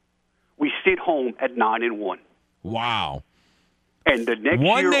 We sit home at 9-1. Wow. And the next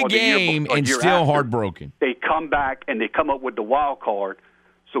won year the or game the year and still after, heartbroken. They come back and they come up with the wild card.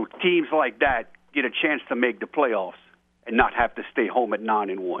 So teams like that get a chance to make the playoffs and not have to stay home at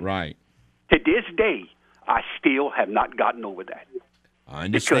 9-1. Right. To this day, I still have not gotten over that. I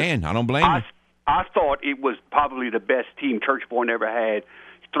understand. I don't blame you. I thought it was probably the best team Church Point ever had.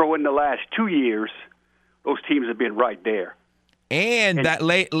 Throw in the last 2 years, those teams have been right there. And that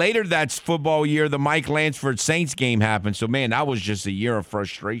later that's football year, the Mike Lansford Saints game happened. So, man, that was just a year of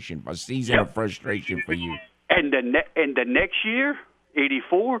frustration, a season of frustration for you. And the next year,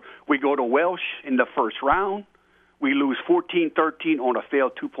 84, we go to Welsh in the first round. We lose 14-13 on a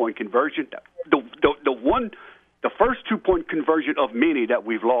failed 2-point conversion. The one The first 2-point conversion of many that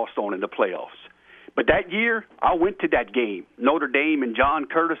we've lost on in the playoffs. But that year, I went to that game. Notre Dame and John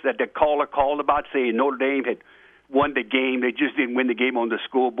Curtis, that the caller called about, saying Notre Dame had won the game. They just didn't win the game on the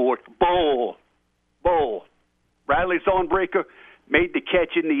scoreboard. Bull. Bradley Thornbreaker made the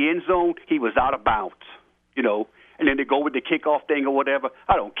catch in the end zone. He was out of bounds, you know. And then they go with the kickoff thing or whatever.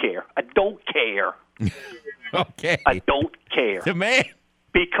 I don't care. Okay. I don't care. The man.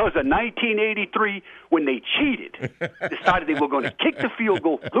 Because of 1983, when they cheated, decided they were going to kick the field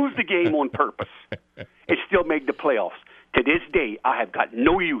goal, lose the game on purpose, and still make the playoffs. To this day, I have got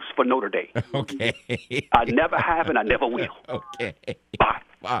no use for Notre Dame. Okay. I never have, and I never will. Okay.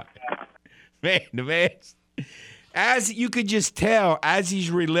 Bye. Man, the man. As you could just tell, as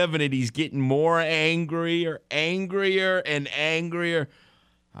he's reliving it, he's getting more angrier and angrier.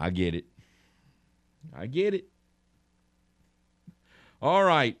 I get it. All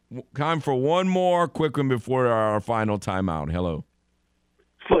right, time for one more quick one before our final timeout. Hello.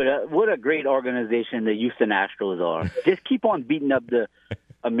 What a great organization the Houston Astros are. Just keep on beating up the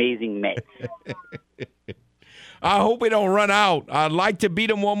amazing Mets. I hope we don't run out. I'd like to beat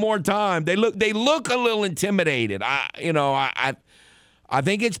them one more time. They look a little intimidated. I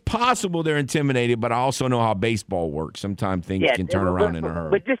think it's possible they're intimidated, but I also know how baseball works. Sometimes things can turn around in a hurry.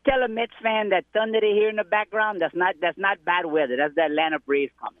 But just tell a Mets fan that thunder they hear in the background, that's not bad weather. That's the Atlanta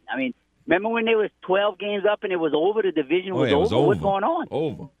Braves coming. I mean, remember when there was 12 games up and it was over? The division was over. What's going on?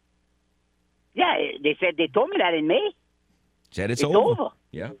 Over. Yeah, they told me that in May. Said it's over.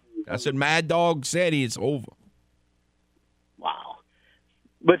 Yeah, that's what Mad Dog said. It's over. Wow.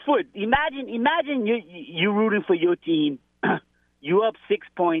 But Foot, imagine you rooting for your team. You up 6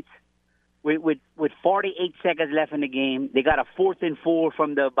 points with 48 seconds left in the game. They got a 4th and 4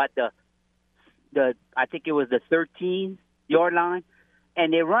 from the I think it was the 13-yard line,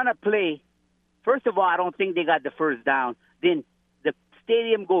 and they run a play. First of all, I don't think they got the first down. Then the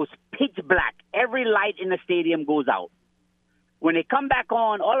stadium goes pitch black. Every light in the stadium goes out. When they come back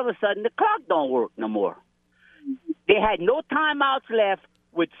on, all of a sudden the clock don't work no more. They had no timeouts left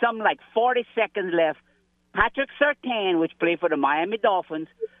with something like 40 seconds left. Patrick Surtain, which played for the Miami Dolphins,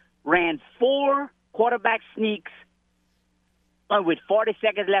 ran 4 quarterback sneaks with 40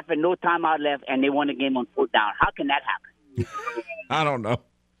 seconds left and no timeout left, and they won the game on 4th down. How can that happen? I don't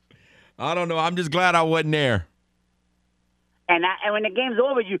know. I'm just glad I wasn't there. And when the game's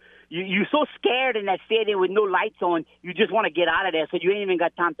over, you're so scared in that stadium with no lights on, you just want to get out of there, so you ain't even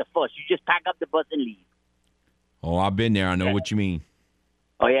got time to fuss. You just pack up the bus and leave. Oh, I've been there. I know what you mean.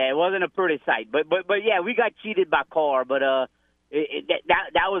 Oh yeah, it wasn't a pretty sight, but yeah, we got cheated by Carr, but that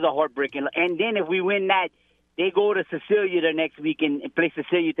was a heartbreaking. And then if we win that, they go to Cecilia the next week and play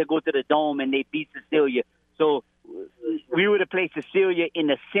Cecilia to go to the Dome, and they beat Cecilia. So we would have played Cecilia in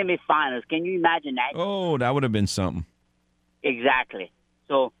the semifinals. Can you imagine that? Oh, that would have been something. Exactly.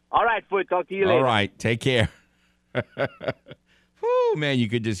 So all right, Foot, talk to you later. All right, take care. Whew, man, you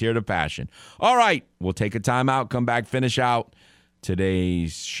could just hear the passion. All right, we'll take a timeout, come back, finish out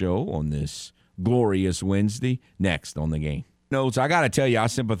today's show on this glorious Wednesday. Next on The Game. Notes, I got to tell you, I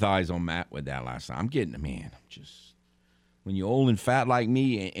sympathize on Matt with that last time. I'm getting, man, just when you're old and fat like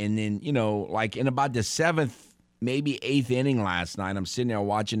me, and then, like in about the 7th, maybe 8th inning last night, I'm sitting there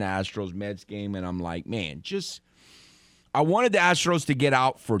watching the Astros-Mets game, and I'm like, man, I wanted the Astros to get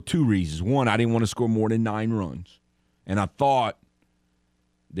out for 2 reasons. One, I didn't want to score more than 9 runs, and I thought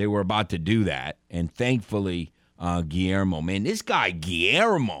they were about to do that, and thankfully, Guillermo, man, this guy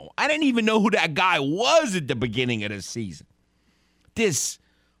Guillermo, I didn't even know who that guy was at the beginning of the season. This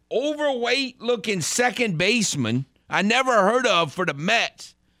overweight-looking second baseman I never heard of for the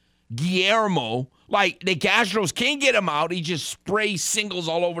Mets, Guillermo. Like, the Astros can't get him out. He just sprays singles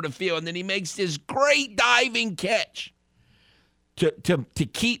all over the field, and then he makes this great diving catch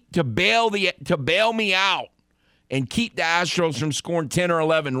to bail me out and keep the Astros from scoring 10 or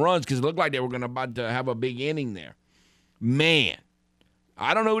 11 runs because it looked like they were about to have a big inning there. Man,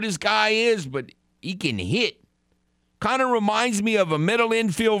 I don't know who this guy is, but he can hit. Kind of reminds me of a middle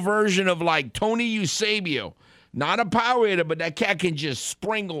infield version of like Tony Eusebio. Not a power hitter, but that cat can just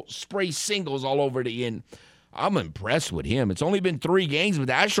spray singles all over the end. I'm impressed with him. It's only been 3 games, but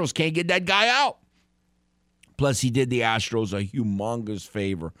the Astros can't get that guy out. Plus, he did the Astros a humongous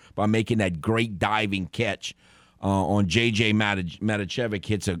favor by making that great diving catch on J.J. Matijevic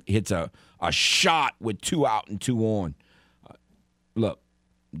hits a shot with 2 out and 2 on. Look,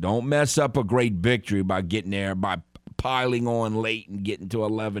 don't mess up a great victory by getting there, by piling on late and getting to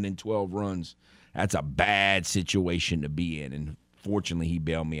 11 and 12 runs. That's a bad situation to be in, and fortunately he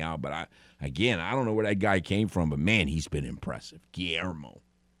bailed me out. But I don't know where that guy came from, but, man, he's been impressive. Guillermo.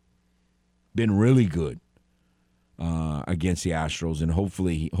 Been really good. against the Astros, and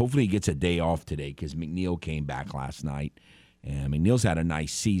hopefully he gets a day off today because McNeil came back last night. And McNeil's had a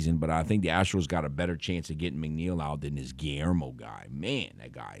nice season, but I think the Astros got a better chance of getting McNeil out than this Guillermo guy. Man,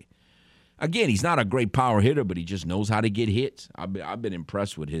 that guy. Again, he's not a great power hitter, but he just knows how to get hits. I've been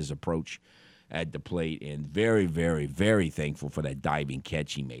impressed with his approach at the plate, and very, very, very thankful for that diving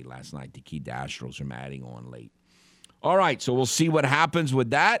catch he made last night to keep the Astros from adding on late. All right, so we'll see what happens with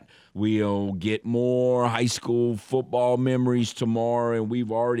that. We'll get more high school football memories tomorrow, and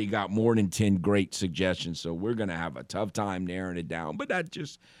we've already got more than 10 great suggestions, so we're going to have a tough time narrowing it down, but that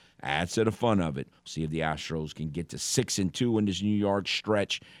just adds to the fun of it. See if the Astros can get to 6-2 in this New York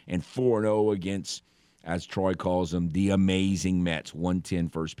stretch and 4-0 against, as Troy calls them, the amazing Mets.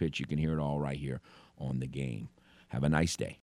 1:10 first pitch. You can hear it all right here on The Game. Have a nice day.